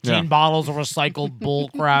from 19 Yeah. bottles of recycled bull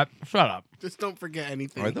crap. Shut up. Just don't forget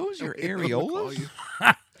anything. Are those your areolas?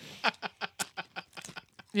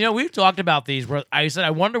 You know, we've talked about these where I said,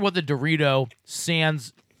 I wonder what the Dorito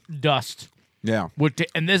sans dust Yeah. would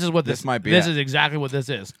and this is what This might be This it. is exactly what this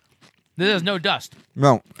is. This is no dust.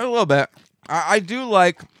 No, a little bit. I do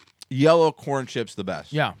like yellow corn chips the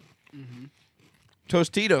best. Yeah.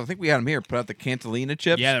 Tostitos, I think we had them here. Put out the Cantalina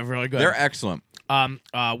chips. Yeah, they're really good. They're excellent.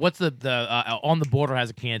 What's the On the Border has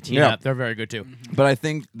a cantina. Yeah. They're very good too. But I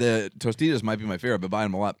think the Tostitos might be my favorite, but buying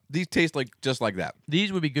them a lot. These taste just like that.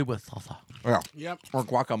 These would be good with salsa. Yeah. Yep. Or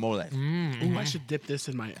guacamole. Ooh, I should dip this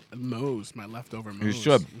in my my leftover Moe's. You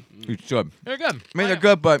should. You should. They're good. I mean, they're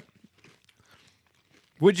good, but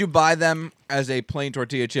would you buy them as a plain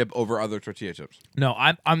tortilla chip over other tortilla chips? No,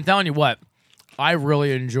 I'm telling you what, I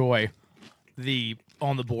really enjoy the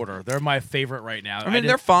On the Border. They're my favorite right now. I mean,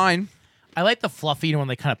 they're fine. I like the fluffy when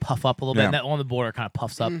they kind of puff up a little bit. Yeah. And that On the Border kind of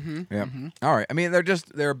puffs up. Yeah. All right. I mean,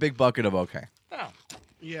 they're a big bucket of okay. Oh.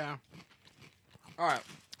 Yeah. All right.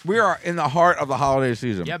 We are in the heart of the holiday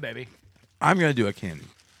season. Yeah, baby. I'm going to do a candy.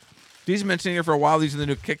 These have been sitting here for a while. These are the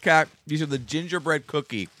new Kit Kat. These are the gingerbread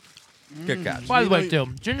cookie Kit Kats. By the way, too,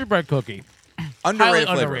 gingerbread cookie. Underrated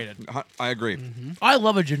Highly flavor. underrated. I agree. I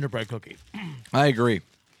love a gingerbread cookie. I agree.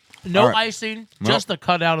 No All right. icing, just the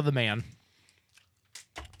cutout of the man.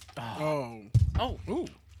 Oh. Oh. Ooh.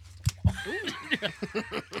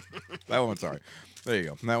 That one's sorry. There you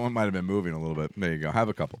go. That one might have been moving a little bit. There you go. Have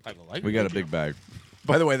a couple. We got a big bag.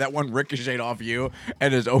 By the way, that one ricocheted off you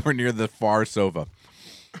and is over near the far sofa.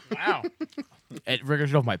 Wow. It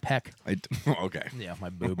ricocheted off my pec. Okay. Yeah, my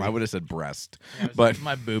boobie. I would have said breast. Yeah, it was But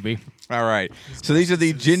my boobie. all right. So these are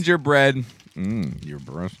the gingerbread. Your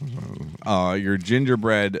breast. Your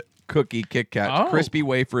gingerbread cookie Kit Kat, Oh. crispy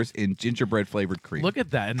wafers in gingerbread flavored cream. Look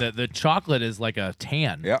at that. And the chocolate is like a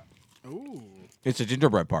tan. Yeah. Ooh. It's a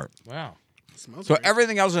gingerbread part. Wow. Smells So great.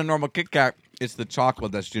 everything else in a normal Kit Kat, it's the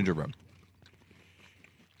chocolate that's gingerbread.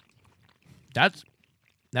 That's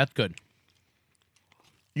good.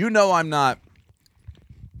 You know I'm not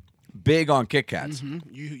big on Kit Kats.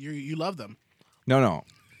 You love them. No.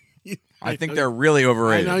 I think they're really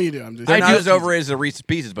overrated. I know you do. I'm just. They're not as overrated as the Reese's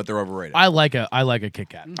Pieces, but they're overrated. I like a Kit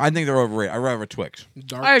Kat. I think they're overrated. I'd rather have a Twix.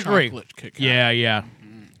 Dark I agree. chocolate Kit Kat. Yeah.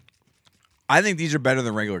 I think these are better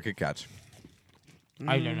than regular Kit Kats.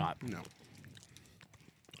 I do not. No.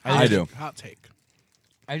 I do. Hot take.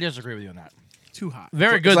 I disagree with you on that. Too hot.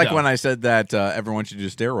 Very It's good. like though. when I said that everyone should do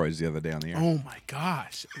steroids the other day on the air. Oh my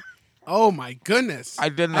gosh. Oh my goodness. I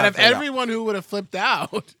did not Out of say that. everyone who would have flipped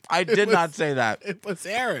out, I did not say that. it was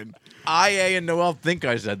Aaron. IA and Noel think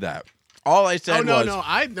I said that. All I said Oh no, was no,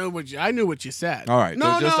 I knew what you said. All right,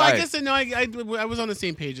 No, so just I I- guess no, I was on the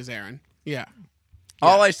same page as Aaron. Yeah.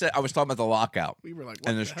 all I said. I was talking about the lockout We were like, what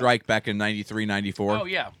and the the hell? strike back in 93, 94. Oh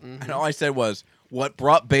yeah. And all I said was, what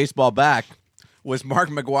brought baseball back was Mark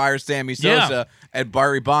McGuire, Sammy Yeah. Sosa, and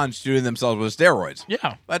Barry Bonds shooting themselves with steroids.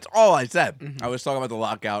 Yeah. That's all I said. I was talking about the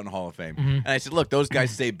lockout and Hall of Fame. And I said, look, those guys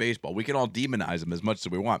save baseball. We can all demonize them as much as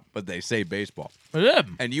we want, but they save baseball. Yeah.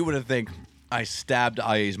 And you would have think I stabbed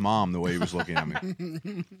IA's mom the way he was looking at me.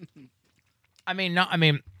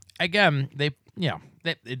 Again, they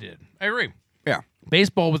did. I agree. Yeah.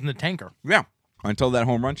 Baseball was in the tanker. Yeah. Until that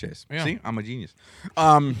home run chase. Yeah. See, I'm a genius.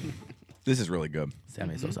 This is really good.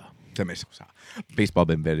 Sammy Sosa. Baseball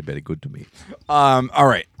been very, very good to me. All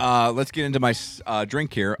right, let's get into my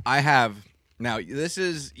drink here. I have now.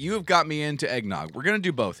 You have got me into eggnog. We're gonna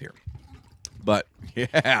do both here, but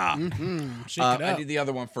yeah, Shake it I up. did the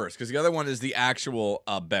other one first because the other one is the actual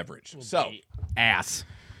beverage. So Ass.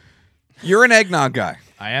 you're an eggnog guy,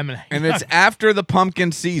 I am and it's after the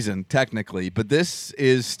pumpkin season technically, but this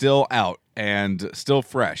is still out and still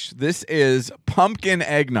fresh. This is pumpkin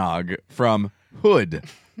eggnog from Hood.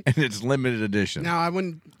 And it's limited edition. Now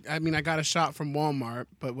I got a shot from Walmart,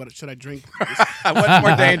 but what should I drink? What's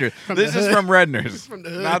more dangerous? This is hood. from Redner's, From the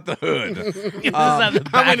hood. not the Hood. This is at the I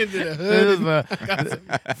back. went into the This hood. is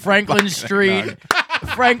the Franklin Street.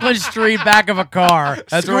 Franklin Street back of a car.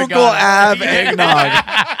 That's where we Schuylkill got it. Ave eggnog.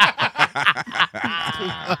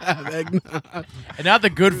 Eggnog. And not the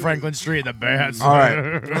good Franklin Street, the bad. All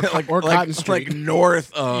right, like Or Cotton like Street.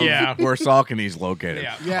 north of Yeah. where Saucony's located.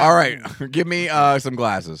 Yeah. Yeah. All right, give me some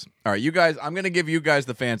glasses. All right, you guys. I'm gonna give you guys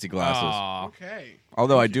the fancy glasses. Aw. Okay.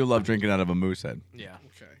 Although I do love drinking out of a moose head. Yeah.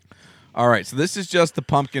 Okay. All right, so this is just the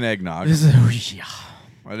pumpkin eggnog. This is, yeah.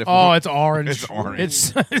 Oh, It's orange. It's orange.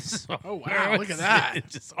 It's Oh wow! Look at that.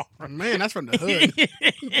 It's just orange. Man, that's from the hood.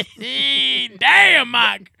 Damn,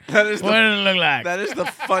 Mike. that is What the, does it look like? that is the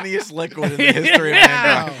funniest liquid in the history of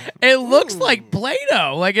mankind. It looks like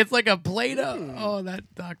Play-Doh. Like it's like a Play-Doh. Oh, that's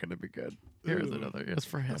not going to be good. Here's another. Yes,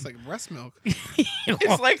 for him. It's like breast milk.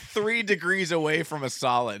 It's like 3 degrees away from a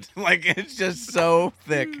solid. Like it's just so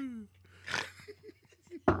thick.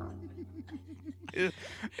 It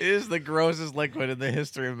is the grossest liquid in the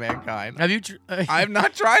history of mankind. Have you? I have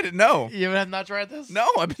not tried it. No, You have not tried this? no.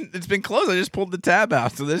 It's been closed. I just pulled the tab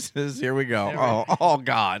out. So this is here we go. There we Oh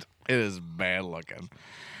God, it is bad looking.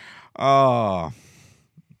 Oh,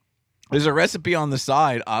 There's a recipe on the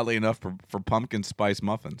side, oddly enough, for pumpkin spice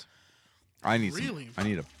muffins. I need Really? some. I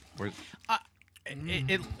need them. Where's...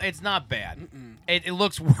 It's not bad. It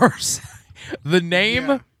looks worse. The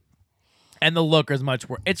name and the look is much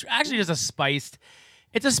worse. It's actually just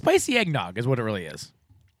it's a spicy eggnog is what it really is.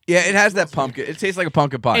 Yeah, it has that pumpkin. It tastes like a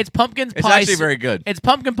pumpkin pie. It's pumpkin pie. It's actually very good. It's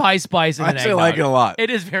pumpkin pie spice in I an actually eggnog. like it a lot. It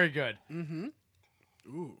is very good. Mm-hmm.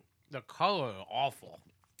 Ooh. The color is awful.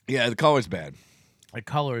 Yeah, the color's bad. The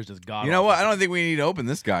color is just god. You know what? I don't think we need to open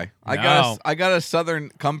this guy. I got a Southern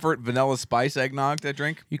Comfort vanilla spice eggnog to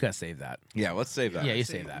drink. You gotta save that. Yeah, let's save that. Yeah, you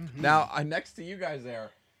save that. Now, next to you guys there,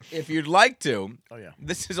 if you'd like to. Oh yeah.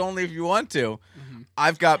 This is only if you want to.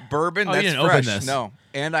 I've got bourbon Oh, that's you didn't fresh. open this. No,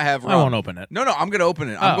 and I have rum. I won't open it. No, I'm gonna open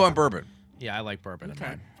it. I'm going bourbon. Yeah, I like bourbon.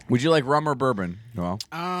 Okay. Would you like rum or bourbon, Noel?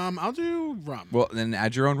 I'll do rum. Well, then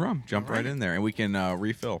add your own rum. Jump right in there, and we can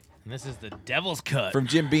refill. And this is the Devil's Cut From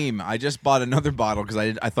Jim Beam. I just bought another bottle because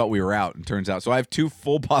I thought we were out, and turns out. So I have 2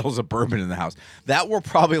 full bottles of bourbon in the house. That will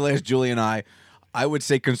probably last Julie and I would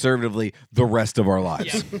say conservatively, the rest of our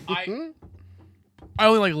lives. Yeah, I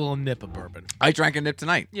only like a little nip of bourbon. I drank a nip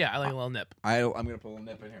tonight. Yeah, I like a little nip. I'm going to put a little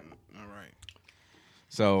nip in here. All right.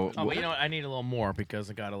 So, Oh, but you know what? I need a little more because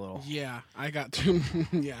I got a little. Yeah, I got 2.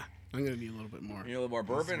 Yeah, I'm gonna need a little bit more. You need a little more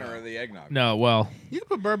bourbon or the eggnog? No, well. You can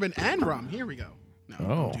put bourbon and rum. Here we go. No,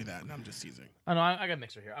 don't do that. I'm just teasing. Oh no, I got a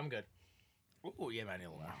mixer here. I'm good. Ooh, yeah, I need a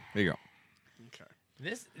little more. There you go. Okay.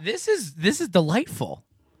 This is delightful.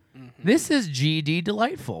 This is GD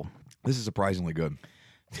delightful. This is surprisingly good.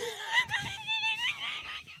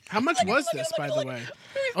 How much was this, by the way?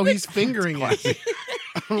 Oh, he's fingering it.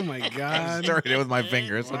 Oh my I god! started it with my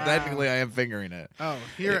fingers, so technically I am fingering it. Oh,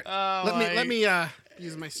 here. Let me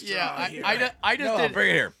use my straw. Yeah, here. I just No, did. bring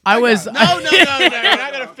it here. I was No, you're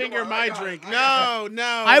not gonna finger my drink. No.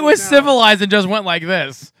 I was civilized and just went like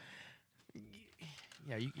this.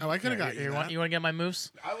 Yeah, I could have got you. You want to get my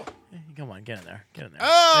moose? Come on, get in there. Get in there.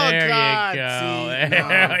 Oh, there God. you go. See,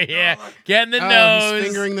 There, yeah, get in the Oh, nose.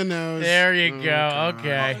 he's fingering the nose. There you Oh, go. God.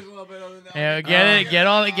 Okay. Yeah, get it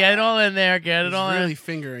all in there. Get it He's all really in.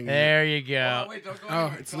 fingering it. There you go. Wait, don't go Oh,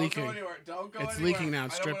 anywhere. it's Don't leaking. Go anywhere. Don't go It's anywhere. leaking now.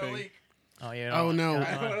 It's I don't wanna dripping. leak. Oh yeah. Oh, no.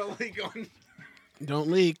 I don't want to leak on. Don't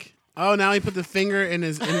leak. Oh, now he put the finger in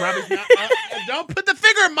Robbie's mouth. Don't put the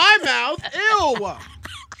finger in my mouth. Ew.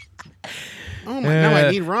 Oh my! Now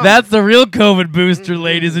I need rum. That's the real COVID booster,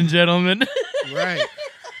 ladies and gentlemen. right.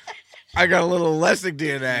 I got a little Lessig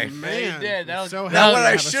DNA. Man, did. That was- so that Now, happy what to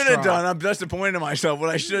I have a should have straw. done, I'm disappointed in myself.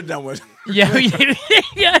 What I should have done was yeah.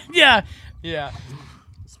 Yeah.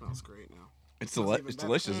 It smells great now. it's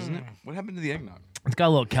delicious, isn't it? What happened to the eggnog? It's got a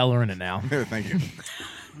little Keller in it now. Here, thank you.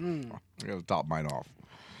 I got to top mine off.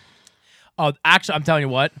 Oh, actually, I'm telling you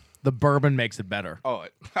what. The bourbon makes it better. Oh,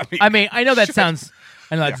 I mean, I know that sounds.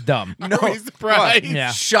 I know that's dumb. no surprised.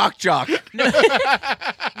 Yeah. Shock jock.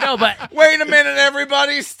 No, but Wait a minute,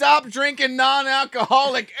 everybody! Stop drinking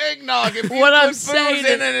non-alcoholic eggnog. If you What put I'm booze saying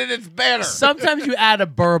in it, it's better. sometimes you add a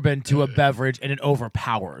bourbon to a beverage and it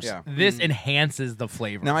overpowers. Yeah. This enhances the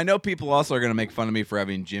flavor. Now I know people also are going to make fun of me for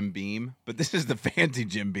having Jim Beam, but this is the fancy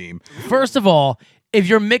Jim Beam. First of all, if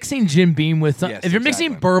you're mixing Jim Beam with Yes, if you're mixing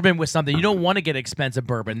exactly. bourbon with something, you don't want to get expensive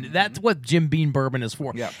bourbon. That's what Jim Beam bourbon is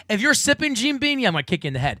for. Yeah. If you're sipping Jim Beam, yeah, I'm gonna kick you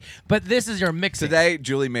in the head. But this is your mixing. Today,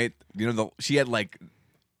 Julie made she had like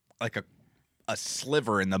a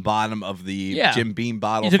sliver in the bottom of the Yeah. Jim Beam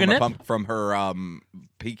bottle You took from a her, nip? from her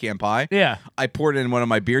pecan pie. Yeah. I poured it in one of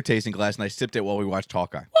my beer tasting glass and I sipped it while we watched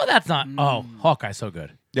Hawkeye. Well, that's not. Oh, Hawkeye's so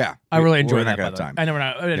good. Yeah, I really we're enjoyed not that. gonna By the have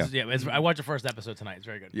way. time. I know. I watched the first episode tonight. It's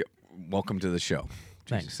very good. Yeah. Welcome to the show.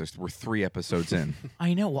 Thanks. Jesus, we're 3 episodes in.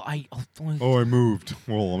 I know. Well, I moved.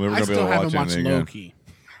 Well, I'm never I gonna be still able to haven't watch watched anything again. Loki.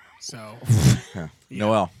 So Yeah.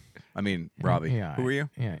 Noel. I mean Robbie. Yeah. Who are you?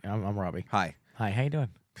 Yeah, I'm Robbie. Hi. Hi, how you doing?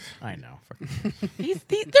 I know.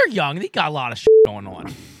 They're young. They got a lot of shit going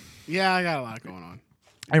on. yeah, I got a lot going on.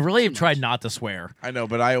 I really have tried not to swear. I know,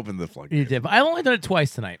 but I opened the floodgate. You did, but I've only done it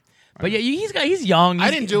twice tonight. But yeah, he's young. I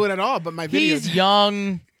didn't do it at all, but my video. He's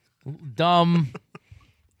young, dumb,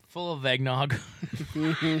 full of eggnog.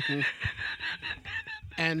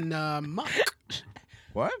 and muck.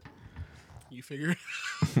 What? You figured?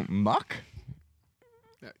 Muck?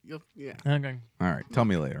 Yeah. Okay. All right. Tell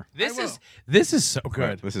me later. This is so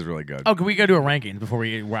good. This is really good. Oh, can we go do a rankings before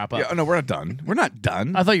we wrap up? Yeah, no, we're not done. We're not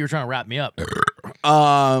done. I thought you were trying to wrap me up.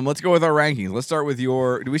 Let's go with our rankings. Let's start with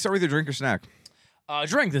your. Do we start with your drink or snack?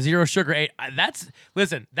 Drink the 0 sugar 8. That's a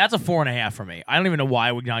 4.5 for me. I don't even know why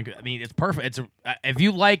I would not. I mean, it's perfect. It's if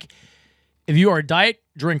you are a diet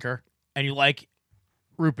drinker and you like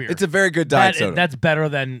root beer, It's a very good diet soda. That's better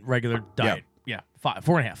than regular diet. Yeah,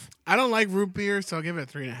 4.5. I don't like root beer, so I'll give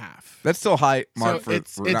it a 3.5. That's still high mark So for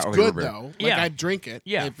it's not really good root beer. though. Like Yeah. I'd drink it.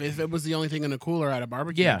 Yeah. If it was the only thing in a cooler at a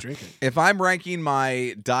barbecue, Yeah. I'd drink it. If I'm ranking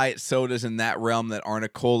my diet sodas in that realm that aren't a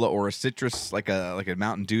cola or a citrus, like a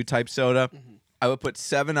Mountain Dew type soda, I would put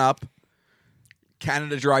 7-Up,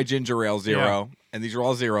 Canada Dry Ginger Ale 0, and these are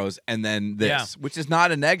all zeros, and then this, which is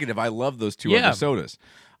not a negative. I love those two other sodas.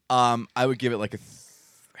 I would give it like a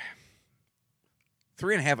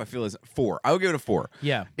 3.5. I feel is 4. I would give it a 4.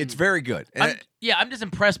 Yeah, it's very good. And I'm just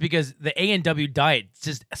impressed because the A&W diet is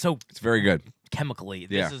just so it's very good. Chemically,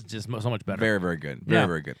 this is just so much better. Very, very good. Very,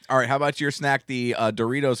 very good. All right, how about your snack, the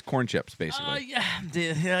Doritos corn chips, basically?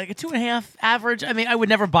 Like a 2.5 average. I mean, I would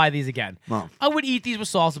never buy these again. No. I would eat these with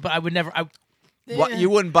salsa, but I would never. What, you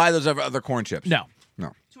wouldn't buy those other corn chips? No.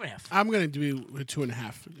 No. 2.5. I'm gonna do a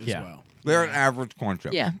 2.5 as well. They're an average corn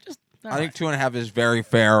chip. Yeah, just. I think 2.5 is very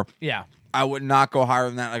fair. Yeah. I would not go higher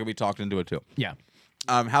than that. I could be talked into it too. Yeah.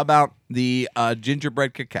 How about the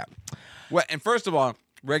gingerbread Kit Kat? Well, and first of all,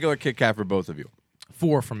 regular Kit Kat for both of you.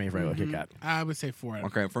 4 for me, regular Kit Kat. I would say 4.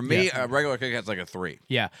 Okay, for me, regular Kit Kat's like a 3.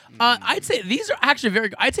 Yeah, I'd say these are actually very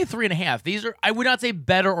good. I'd say 3.5. These are, I would not say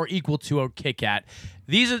better or equal to a Kit Kat.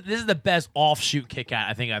 This is the best offshoot Kit Kat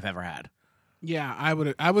I think I've ever had. Yeah, I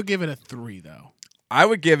would give it a 3 though. I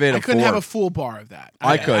would give it a 4. I couldn't have a full bar of that.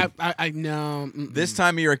 I could. I know. This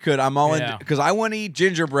time of year I could. I'm all in because I want to eat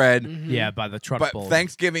gingerbread. Yeah, by the truck but bowl.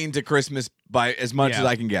 Thanksgiving to Christmas by as much as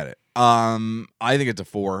I can get it. I think it's a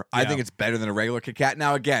 4. I think it's better than a regular Kit Kat.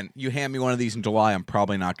 Now again, you hand me one of these in July, I'm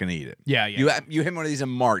probably not going to eat it. Yeah. You hand me one of these in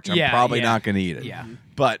March, I'm probably not going to eat it. Yeah.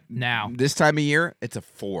 But now this time of year, it's a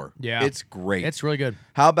 4. Yeah. It's great. It's really good.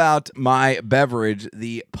 How about my beverage,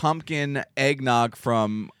 the pumpkin eggnog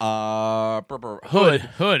from Hood.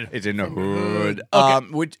 It's in the Hood.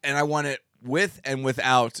 Okay. And I want it with and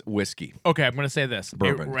without whiskey. Okay, I'm going to say this.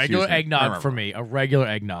 Bourbon, A regular excuse me. eggnog for me, a regular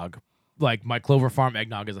eggnog. Like my Clover Farm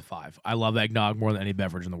eggnog is a 5. I love eggnog more than any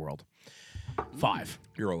beverage in the world. 5.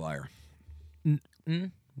 You're a liar.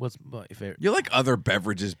 What's my favorite? You like other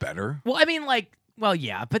beverages better? Well, I mean,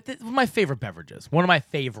 yeah, but my favorite beverages. One of my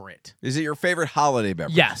favorite. Is it your favorite holiday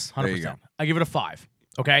beverage? Yes, 100%. There you go. I give it a 5.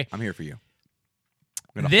 Okay? I'm here for you.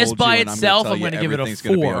 I'm gonna This hold by you and itself, I'm I'm going to give it a everything's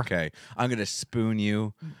gonna be 4. okay. I'm going to spoon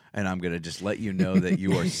you, and I'm going to just let you know that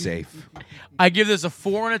you are safe. I give this a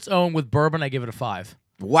 4 on its own. With bourbon, I give it a 5.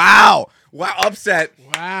 Wow. Upset.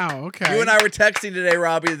 Wow. Okay. You and I were texting today,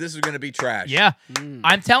 Robbie, that this was going to be trash. Yeah.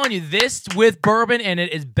 I'm telling you, this with bourbon and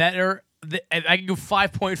it is better. I can go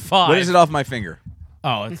 5.5. What is it off my finger?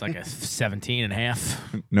 Oh, it's like a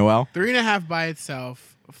 17.5. Noel? 3.5 by itself.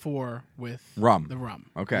 4 with rum. The rum.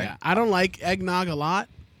 Okay. Yeah. I don't like eggnog a lot.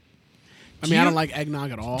 I Do mean, I you- don't like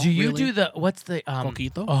eggnog at all. Do you really. do the what's the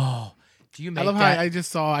Coquito? Oh, do you make I love that? how I just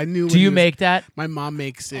saw. I knew. Do when you he was- make that? My mom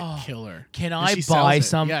makes it killer. Can And I she sells buy it.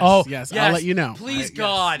 some? Yes, Oh, yes. I'll let you know. Please, Yes.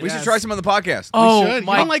 God. We should try some on the podcast. Oh, we should.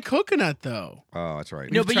 my- You don't like coconut though. Oh, that's right.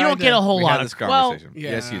 No, We've but you don't tried get a that. whole We lot had of this conversation.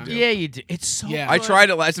 Yes, you do. Yeah, you do. It's so. Yeah. I good. tried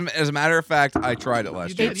it last. As a matter of fact, I tried it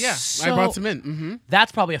last You year. did, yeah. It's I brought so- some in. Mm-hmm.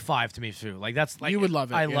 That's probably a 5 to me too. Like that's like You would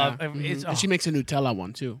love it. I yeah. love. Mhm. It's. And she makes a Nutella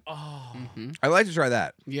one too. I'd like to try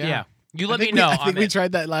that. Yeah. You let I me think know. I think I'm we in.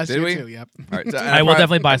 tried that last Did year we? too. Yep. All right, so- and I will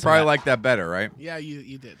definitely buy some of Probably that. like that better, right? Yeah,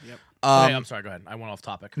 you did. Yep. Okay, I'm sorry. Go ahead. I went off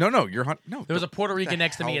topic. No, you're no. There was a Puerto Rican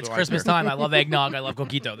next to me. hell It's do I Christmas care? time. I love eggnog. I love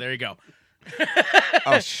coquito. There you go.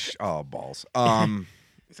 Oh balls.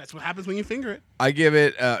 That's what happens when you finger it. I give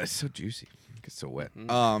it. It's so juicy. It's so wet.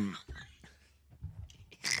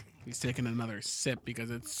 He's taking another sip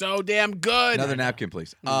because it's so damn good. Another napkin,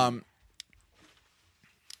 please.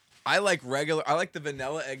 I like the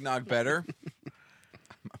vanilla eggnog better.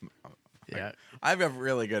 Yeah. I have a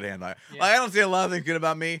really good hand-eye. Like, I don't see a lot of things good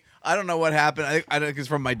about me. I don't know what happened. I think it's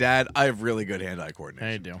from my dad. I have really good hand-eye coordination.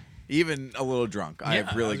 I do. Even a little drunk, I Yeah,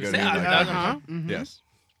 have really I was good gonna say, hand-eye uh-huh. coordination. Yes.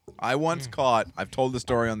 I once caught. I've told the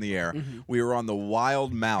story on the air. We were on the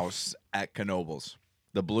Wild Mouse at Knoebels.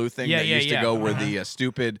 The blue thing Yeah, that yeah, used to yeah. go where the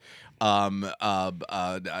stupid, what's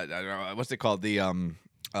it called?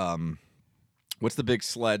 What's the big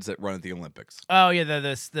sleds that run at the Olympics? Oh yeah,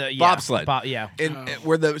 the yeah. Bobsled. Yeah.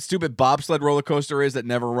 Where the stupid bobsled roller coaster is that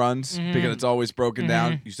never runs Mm-hmm. because it's always broken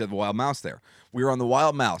down. You said the Wild Mouse there. We were on the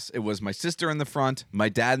Wild Mouse. It was my sister in the front, my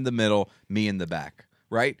dad in the middle, me in the back.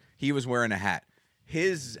 Right? He was wearing a hat.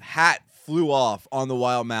 His hat flew off on the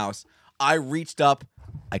Wild Mouse. I reached up.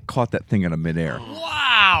 I caught that thing in a midair.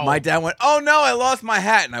 Wow. My dad went, "Oh no, I lost my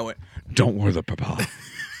hat," and I went, Don't worry, Papa.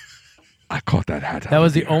 I caught that hat. That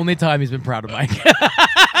was the only time he's been proud of Mike.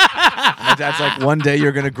 My dad's like, one day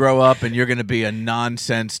you're going to grow up and you're going to be a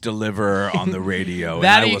nonsense deliverer on the radio. And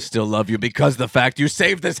I will still love you because the fact you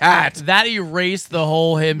saved this hat. That erased the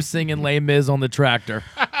whole him singing Les Mis on the tractor.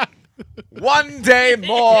 One day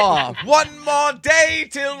more. One more day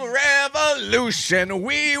till revolution.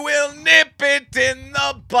 We will nip it in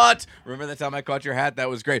the butt. Remember that time I caught your hat? That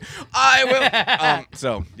was great. I will.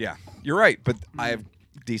 So, yeah, you're right. But I have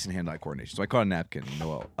decent hand-eye coordination. So I caught a napkin.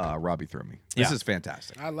 Noel, Robbie threw me. This is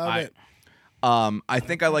fantastic. I love it. I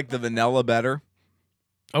think I like the vanilla better.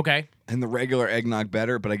 Okay. And the regular eggnog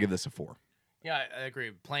better, but I give this a 4. Yeah, I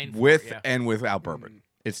agree. Plain 4, with and without bourbon.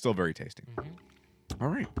 It's still very tasty. All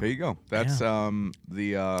right, there you go. That's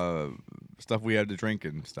the stuff we had to drink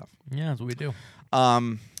and stuff. Yeah, that's what we do. Let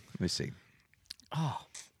me see. Oh,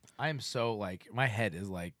 I am so my head is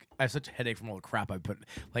I have such a headache from all the crap I put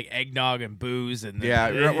eggnog and booze and we're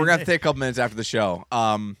gonna have to take a couple minutes after the show.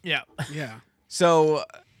 Yeah. So,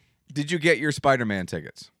 did you get your Spider-Man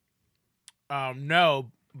tickets?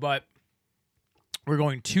 No, but we're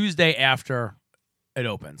going Tuesday after it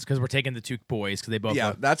opens because we're taking the two boys because they both.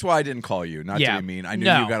 Yeah, that's why I didn't call you. Not to be mean. I knew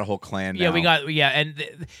you got a whole clan. Yeah, now. we got. Yeah,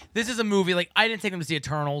 and this is a movie. I didn't take them to see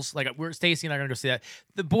Eternals. We're Stacy and I are gonna go see that.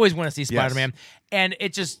 The boys want to see Spider-Man, and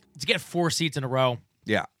it just to get 4 seats in a row.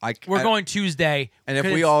 Yeah, we're going Tuesday. And if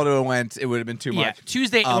we all went, it would have been too much. Yeah,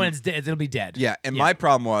 Tuesday when it's dead, it'll be dead. Yeah, and my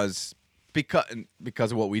problem was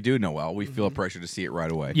because of what we do, Noel, we feel a pressure to see it right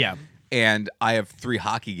away. Yeah. And I have 3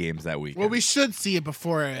 hockey games that week. Well, we should see it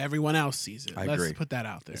before everyone else sees it. Let's agree. Put that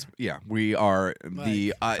out there. Yeah, we are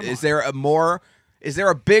is there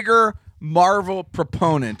a bigger Marvel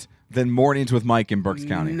proponent than Mornings with Mike in Berks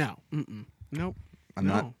County? No. Nope.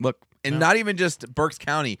 Not even just Berks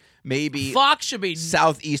County. Maybe Fox should be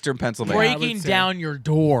southeastern Pennsylvania. breaking down your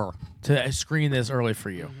door to screen this early for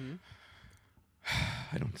you.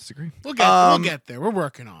 I don't disagree. We'll get there. We're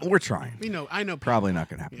working on it. We're trying. I know. Probably not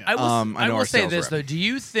going to happen. Yeah. I will say this though. Do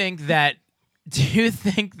you think that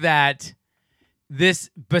this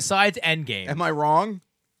besides Endgame? Am I wrong?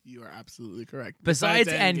 You are absolutely correct. Besides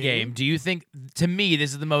Endgame, do you think to me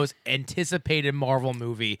this is the most anticipated Marvel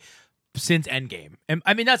movie since Endgame?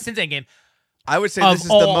 I mean, not since Endgame. I would say this is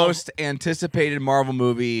the most anticipated Marvel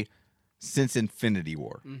movie since Infinity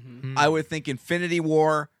War. I would think Infinity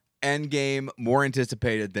War, Endgame, more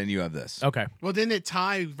anticipated than you have this. Okay. Well, didn't it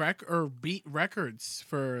tie beat records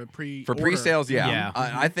for pre-sales? Yeah.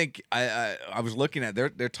 I think I was looking at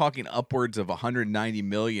they're talking upwards of 190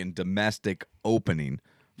 million domestic opening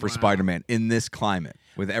for Spider-Man in this climate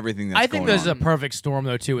with everything that's going on. I think this is a perfect storm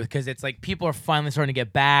though too, because it's people are finally starting to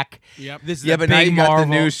get back. Yep. This is but big now you Marvel. got the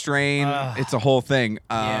new strain. It's a whole thing.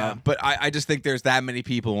 Yeah. But I just think there's that many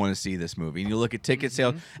people want to see this movie. And you look at ticket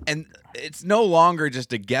sales, and it's no longer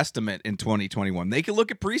just a guesstimate in 2021. They can look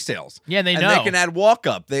at pre-sales. Yeah, they and know. they can add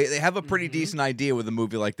walk-up. They have a pretty decent idea with a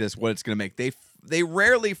movie like this, what it's going to make. They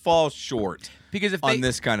rarely fall short. Because if on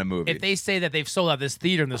this kind of movie, if they say that they've sold out this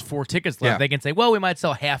theater and there's 4 tickets left, they can say, "Well, we might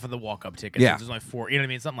sell half of the walk-up tickets. Yeah, there's only 4." You know what I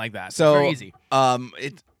mean? Something like that. So very easy.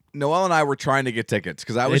 Noel and I were trying to get tickets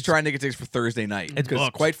because I was trying to get tickets for Thursday night. Because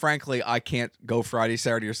quite frankly, I can't go Friday,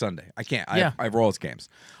 Saturday, or Sunday. I can't. I have Royals games.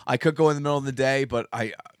 I could go in the middle of the day, but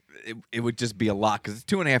it would just be a lot because it's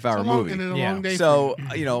a 2.5 hour movie. And a long day so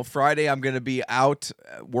Friday I'm going to be out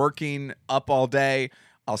working up all day.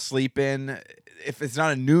 I'll sleep in. If it's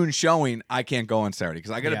not a noon showing, I can't go on Saturday because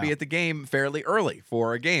I got to be at the game fairly early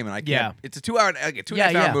for a game, and I can't. Yeah. It's a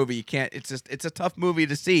 2.5 hour movie. You can't. It's a tough movie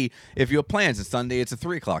to see if you have plans. And Sunday it's a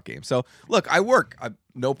 3:00 game. So look, I work.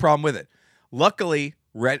 No problem with it. Luckily,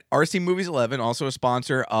 RC Movies 11, also a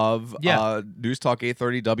sponsor of News Talk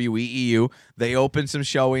 830 WEEU. They open some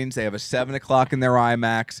showings. They have a 7:00 in their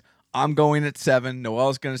IMAX. I'm going at 7.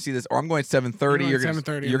 Noel's going to see this, or I'm going at 7:30.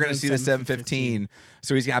 You're going to see the 7:15.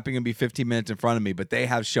 So he's happening to be 15 minutes in front of me. But they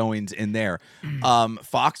have showings in there.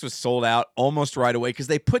 Fox was sold out almost right away because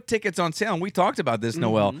they put tickets on sale. And we talked about this,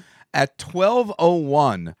 Noel, at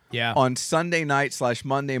 12:01 on Sunday night /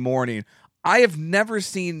 Monday morning. I have never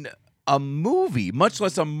seen a movie, much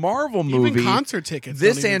less a Marvel movie, even concert tickets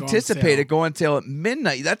this anticipated go on sale at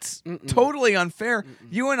midnight. That's totally unfair.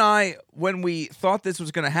 You and I, when we thought this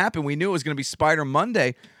was going to happen, we knew it was going to be Spider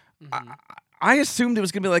Monday. I assumed it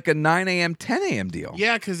was going to be like a 9 a.m., 10 a.m. deal.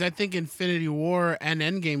 Yeah, because I think Infinity War and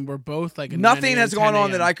Endgame were both like a nothing 9 has gone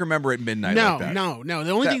on that I can remember at midnight. No, like that. no.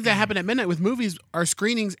 The only things that happen at midnight with movies are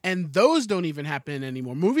screenings, and those don't even happen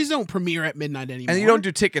anymore. Movies don't premiere at midnight anymore. And you don't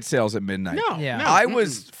do ticket sales at midnight. No. I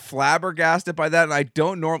was flabbergasted by that, and I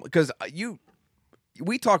don't normally because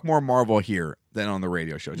we talk more Marvel here than on the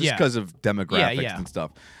radio show, just Yeah. because of demographics yeah. and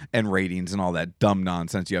stuff and ratings and all that dumb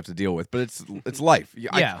nonsense you have to deal with. But it's life.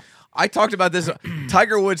 Yeah. I talked about this.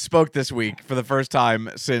 Tiger Woods spoke this week for the first time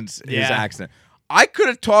since his accident. I could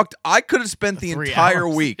have spent the 3 entire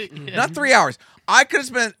hours. week, not 3 hours. I could have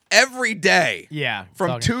spent every day from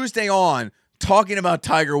talking. Tuesday on talking about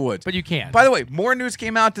Tiger Woods. But you can't. By the way, more news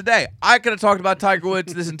came out today. I could have talked about Tiger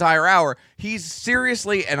Woods this entire hour. He's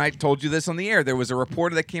seriously, and I told you this on the air, there was a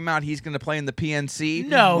reporter that came out, he's going to play in the PNC,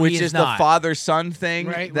 No, which he is is not. the father-son thing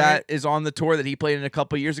Right, that is on the tour that he played in a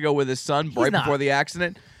couple years ago with his son right not. before the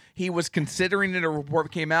accident. He was considering it. A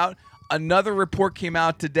report came out. Another report came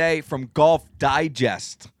out today from Golf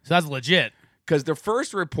Digest. So that's legit. Because the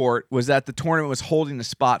first report was that the tournament was holding a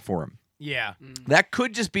spot for him. Yeah. That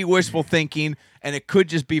could just be wishful thinking, and it could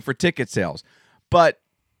just be for ticket sales. But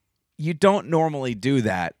you don't normally do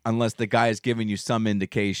that unless the guy is giving you some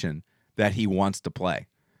indication that he wants to play.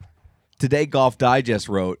 Today, Golf Digest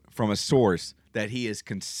wrote from a source that he is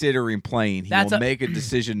considering playing. He will make a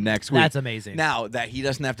decision next week. That's amazing. Now, that he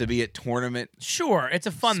doesn't have to be at tournament Sure, it's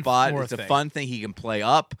a fun spot. floor It's a thing. fun thing. He can play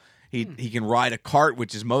up. He can ride a cart,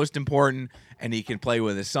 which is most important, and he can play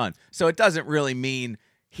with his son. So it doesn't really mean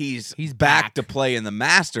he's back to play in the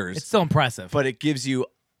Masters. It's still impressive. But it gives you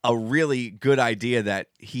a really good idea that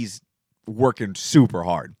he's working super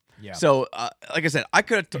hard. Yeah. So, like I said, I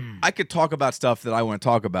could talk about stuff that I want to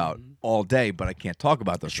talk about all day, but I can't talk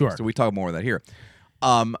about those. Sure. Things, so we talk more of that here.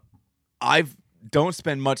 I don't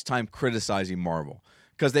spend much time criticizing Marvel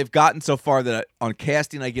because they've gotten so far that on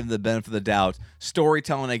casting I give them the benefit of the doubt,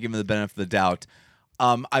 storytelling I give them the benefit of the doubt.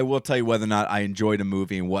 I will tell you whether or not I enjoyed a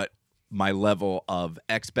movie and what my level of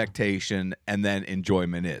expectation and then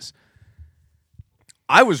enjoyment is.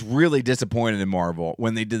 I was really disappointed in Marvel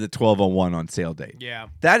when they did the 1201 on sale date. Yeah.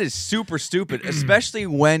 That is super stupid, especially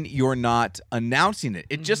when you're not announcing it.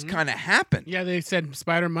 It just kind of happened. Yeah, they said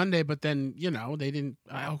Spider Monday, but then, they didn't.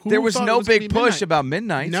 There was thought it no was gonna big be push midnight? about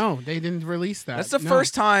midnight. No, they didn't release that. That's the No.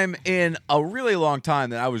 first time in a really long time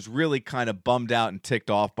that I was really kind of bummed out and ticked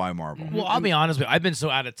off by Marvel. Well, I'll be honest with you. I've been so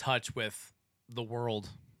out of touch with the world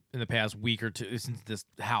in the past week or two since this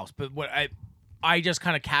house. But what I just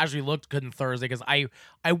kind of casually looked on Thursday because I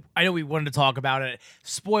know we wanted to talk about it.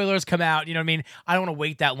 Spoilers come out, you know what I mean? I don't want to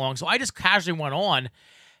wait that long. So I just casually went on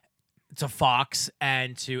to Fox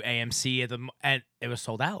and to AMC and it was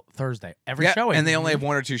sold out Thursday. Every showing. And they only have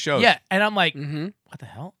one or two shows. Yeah, and I'm like, what the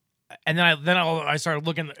hell? And then I started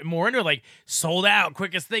looking more into it, like sold out,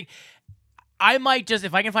 quickest thing. I might just,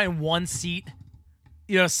 if I can find one seat,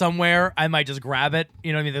 somewhere, I might just grab it.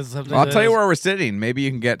 You know what I mean? There's something. I'll tell you where we're sitting. Maybe you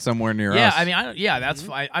can get somewhere near Yeah, us. I mean, that's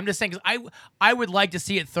fine. I'm just saying because I would like to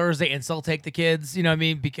see it Thursday and still take the kids. You know what I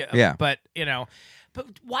mean? Because but but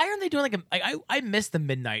why aren't they doing I missed the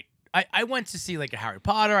midnight. I went to see like a Harry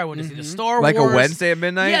Potter. I went to see the Star Wars. Like a Wednesday at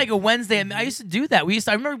midnight? Yeah, like a Wednesday. I used to do that.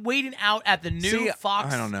 I remember waiting out at the new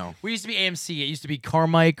Fox. I don't know. We used to be AMC. It used to be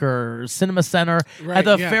Carmike or Cinema Center Right, at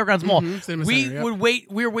the yeah. Fairgrounds Mall. Cinema We Center, yep. would wait.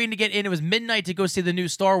 We were waiting to get in. It was midnight to go see the new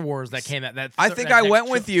Star Wars that came out. I think I went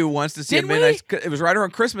with you once to see Did a midnight. It was right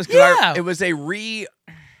around Christmas. 'Cause Yeah. it was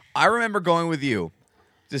I remember going with you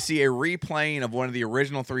to see a replaying of one of the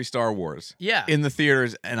original 3 Star Wars. Yeah. In the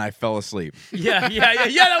theaters, and I fell asleep. Yeah.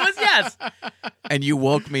 That was yes. And you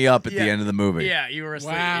woke me up at the end of the movie. Yeah, you were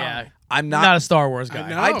asleep. Wow. Yeah. I'm Not a Star Wars guy.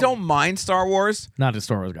 know. I don't mind Star Wars. Not a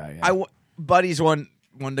Star Wars guy. Yeah. Buddies wanted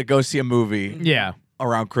to go see a movie. Yeah.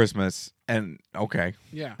 Around Christmas, and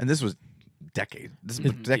Yeah. and this was This is a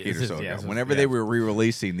decade or so ago. this is- Whenever they were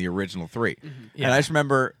re-releasing the original 3, and Yeah. I just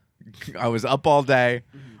remember I was up all day.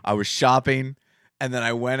 I was shopping. And then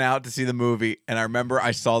I went out to see the movie, and I remember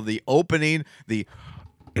I saw the opening, the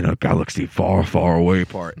In a galaxy far, far away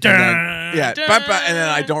part. And then, and then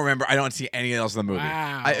I don't remember. I don't see anything else in the movie.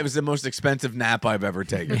 Wow. It was the most expensive nap I've ever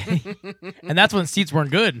taken. And that's when seats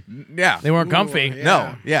weren't good. Yeah. They weren't comfy. yeah.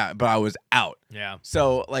 No, yeah, but I was out. Yeah.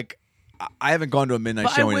 So, like, I haven't gone to a midnight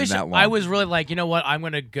But I showing in wish that long. I was really like, you know what? I'm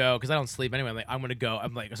gonna go because I don't sleep anyway. I'm gonna go.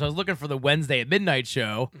 So I was looking for the Wednesday at midnight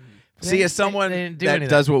show. See, as someone they didn't do that anything.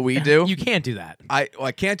 does what we do, You can't do that. I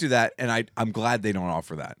can't do that, and I'm glad they don't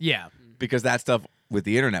offer that. Yeah. Because that stuff with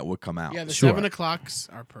the internet would come out. Yeah, the Sure. 7 o'clocks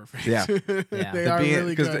are perfect. Yeah. They are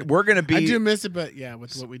really good. We're gonna be. I do miss it, but yeah,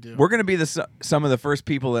 with what we do. We're gonna be some of the first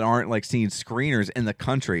people that aren't like seeing screeners in the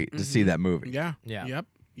country to see that movie. Yeah. Yeah.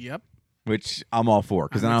 Yep. Which I'm all for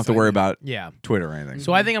because I I'm don't have to worry about Yeah. Twitter or anything.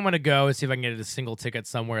 So I think I'm gonna go and see if I can get a single ticket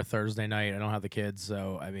somewhere Thursday night. I don't have the kids,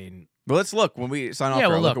 so I mean, Well, let's look when we sign off. Yeah,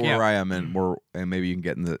 here, we'll look look, at yeah. where I am, and maybe you can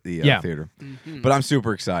get in the theater. Mm-hmm. But I'm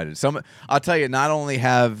super excited. I'll tell you, not only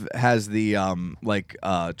has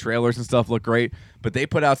the trailers and stuff look great, but they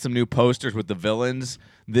put out some new posters with the villains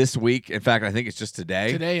this week. In fact, I think it's just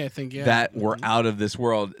today. Today, I think, yeah. That were out of this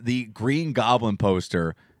world. The Green Goblin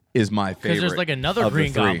poster is my favorite. Because there's like another of the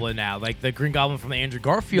Green three. Goblin now, like the Green Goblin from the Andrew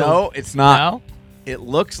Garfield. No, it's not. No? It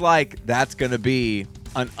looks like that's going to be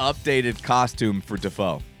an updated costume for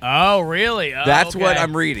Defoe. Oh, really? Oh, That's okay. what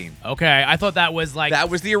I'm reading. Okay, I thought that was like That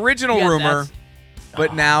was the original Yeah, rumor, that's-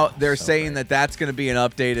 but now they're so saying great. that that's going to be an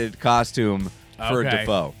updated costume for Okay.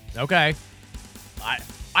 Defoe. Okay.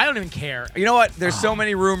 I don't even care. You know what? There's so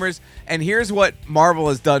many rumors, and here's what Marvel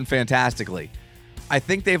has done fantastically. I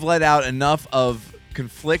think they've let out enough of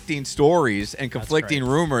conflicting stories and conflicting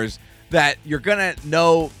great. rumors that you're going to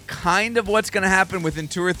know kind of what's going to happen within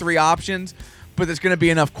 2 or 3 options, but there's going to be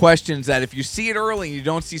enough questions that if you see it early and you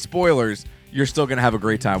don't see spoilers, you're still going to have a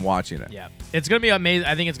great time watching it. Yeah, it's gonna be amazing.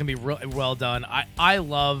 I think it's gonna be real well done. I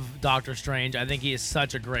love Doctor Strange. I think he is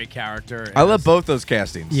such a great character. I love both those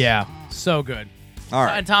castings. Yeah, so good. All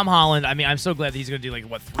right. And Tom Holland. I mean, I'm so glad that he's gonna do like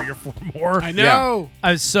what 3 or 4 more. I know.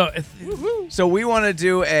 I was so So we want to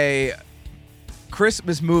do a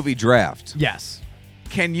Christmas movie draft. yes.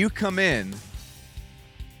 Can you come in?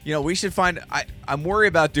 You know, we should find. I'm worried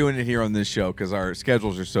about doing it here on this show because our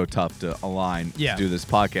schedules are so tough to align Yeah. to do this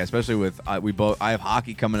podcast, especially with I have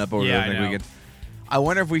hockey coming up over Yeah, the I next know. weekend. I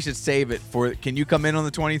wonder if we should save it for. Can you come in on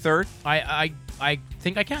the 23rd? I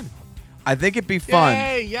think I can. I think it'd be fun.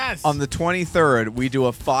 Yay, yes. On the 23rd, we do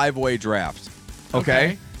a 5-way draft.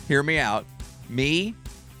 Okay? Hear me out. Me,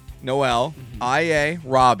 Noel, IA,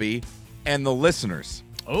 Robbie, and the listeners.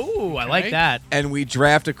 Oh, I like that. And we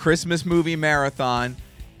draft a Christmas movie marathon.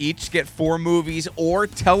 Each get 4 movies or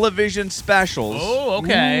television specials. Oh,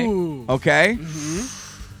 okay. Ooh. Okay?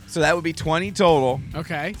 So that would be 20 total.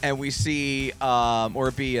 Okay. And we see, or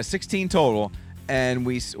it'd be a 16 total. And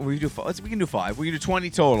we can do 5. We can do 20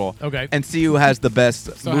 total. Okay. And see who has the best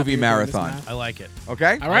So movie happy you're doing this marathon. math. I like it.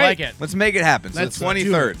 Okay? All I right. like it. Let's make it happen. So Let's the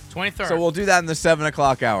do 23rd. it. 23rd. So we'll do that in the 7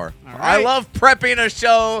 o'clock hour. All I right. love prepping a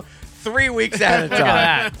show 3 weeks at a Look time.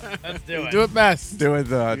 at that. Let's do it. Do it best. Do it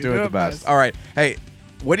the do it best. best. All right. Hey,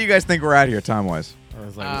 what do you guys think we're at here time wise? I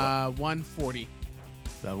was like 140.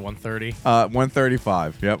 130.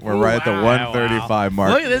 135. Yep, we're Ooh, right at the wow. 135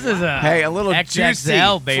 mark. Look, this is a Hey, a little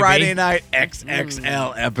XXL, juicy baby. Friday night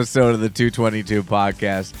XXL episode of the 222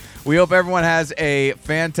 podcast. We hope everyone has a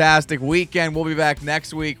fantastic weekend. We'll be back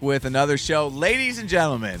next week with another show. Ladies and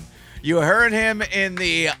gentlemen, you heard him in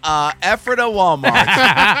the Ephrata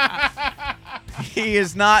Walmart. He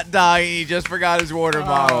is not dying. He just forgot his water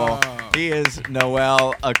bottle. He is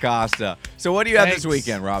Noel Acosta. So what do you have this Thanks.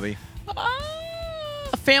 weekend, Robbie?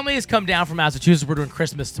 Family has come down from Massachusetts. We're doing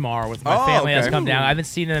Christmas tomorrow with my Oh, family. Has okay. come down. I haven't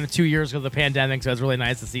seen them in 2 years because of the pandemic, so it's really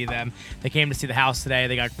nice to see them. They came to see the house today.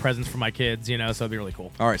 They got presents for my kids, so it'll be really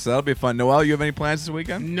cool. All right, so that'll be fun. Noel, you have any plans this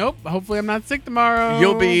weekend? Nope. Hopefully I'm not sick tomorrow.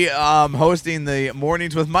 You'll be hosting the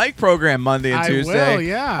Mornings with Mike program Monday and I Tuesday. will,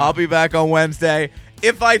 yeah. I'll be back on Wednesday.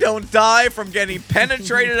 If I don't die from getting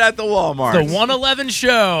penetrated at the Walmart. The 111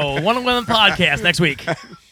 show, 111 podcast next week.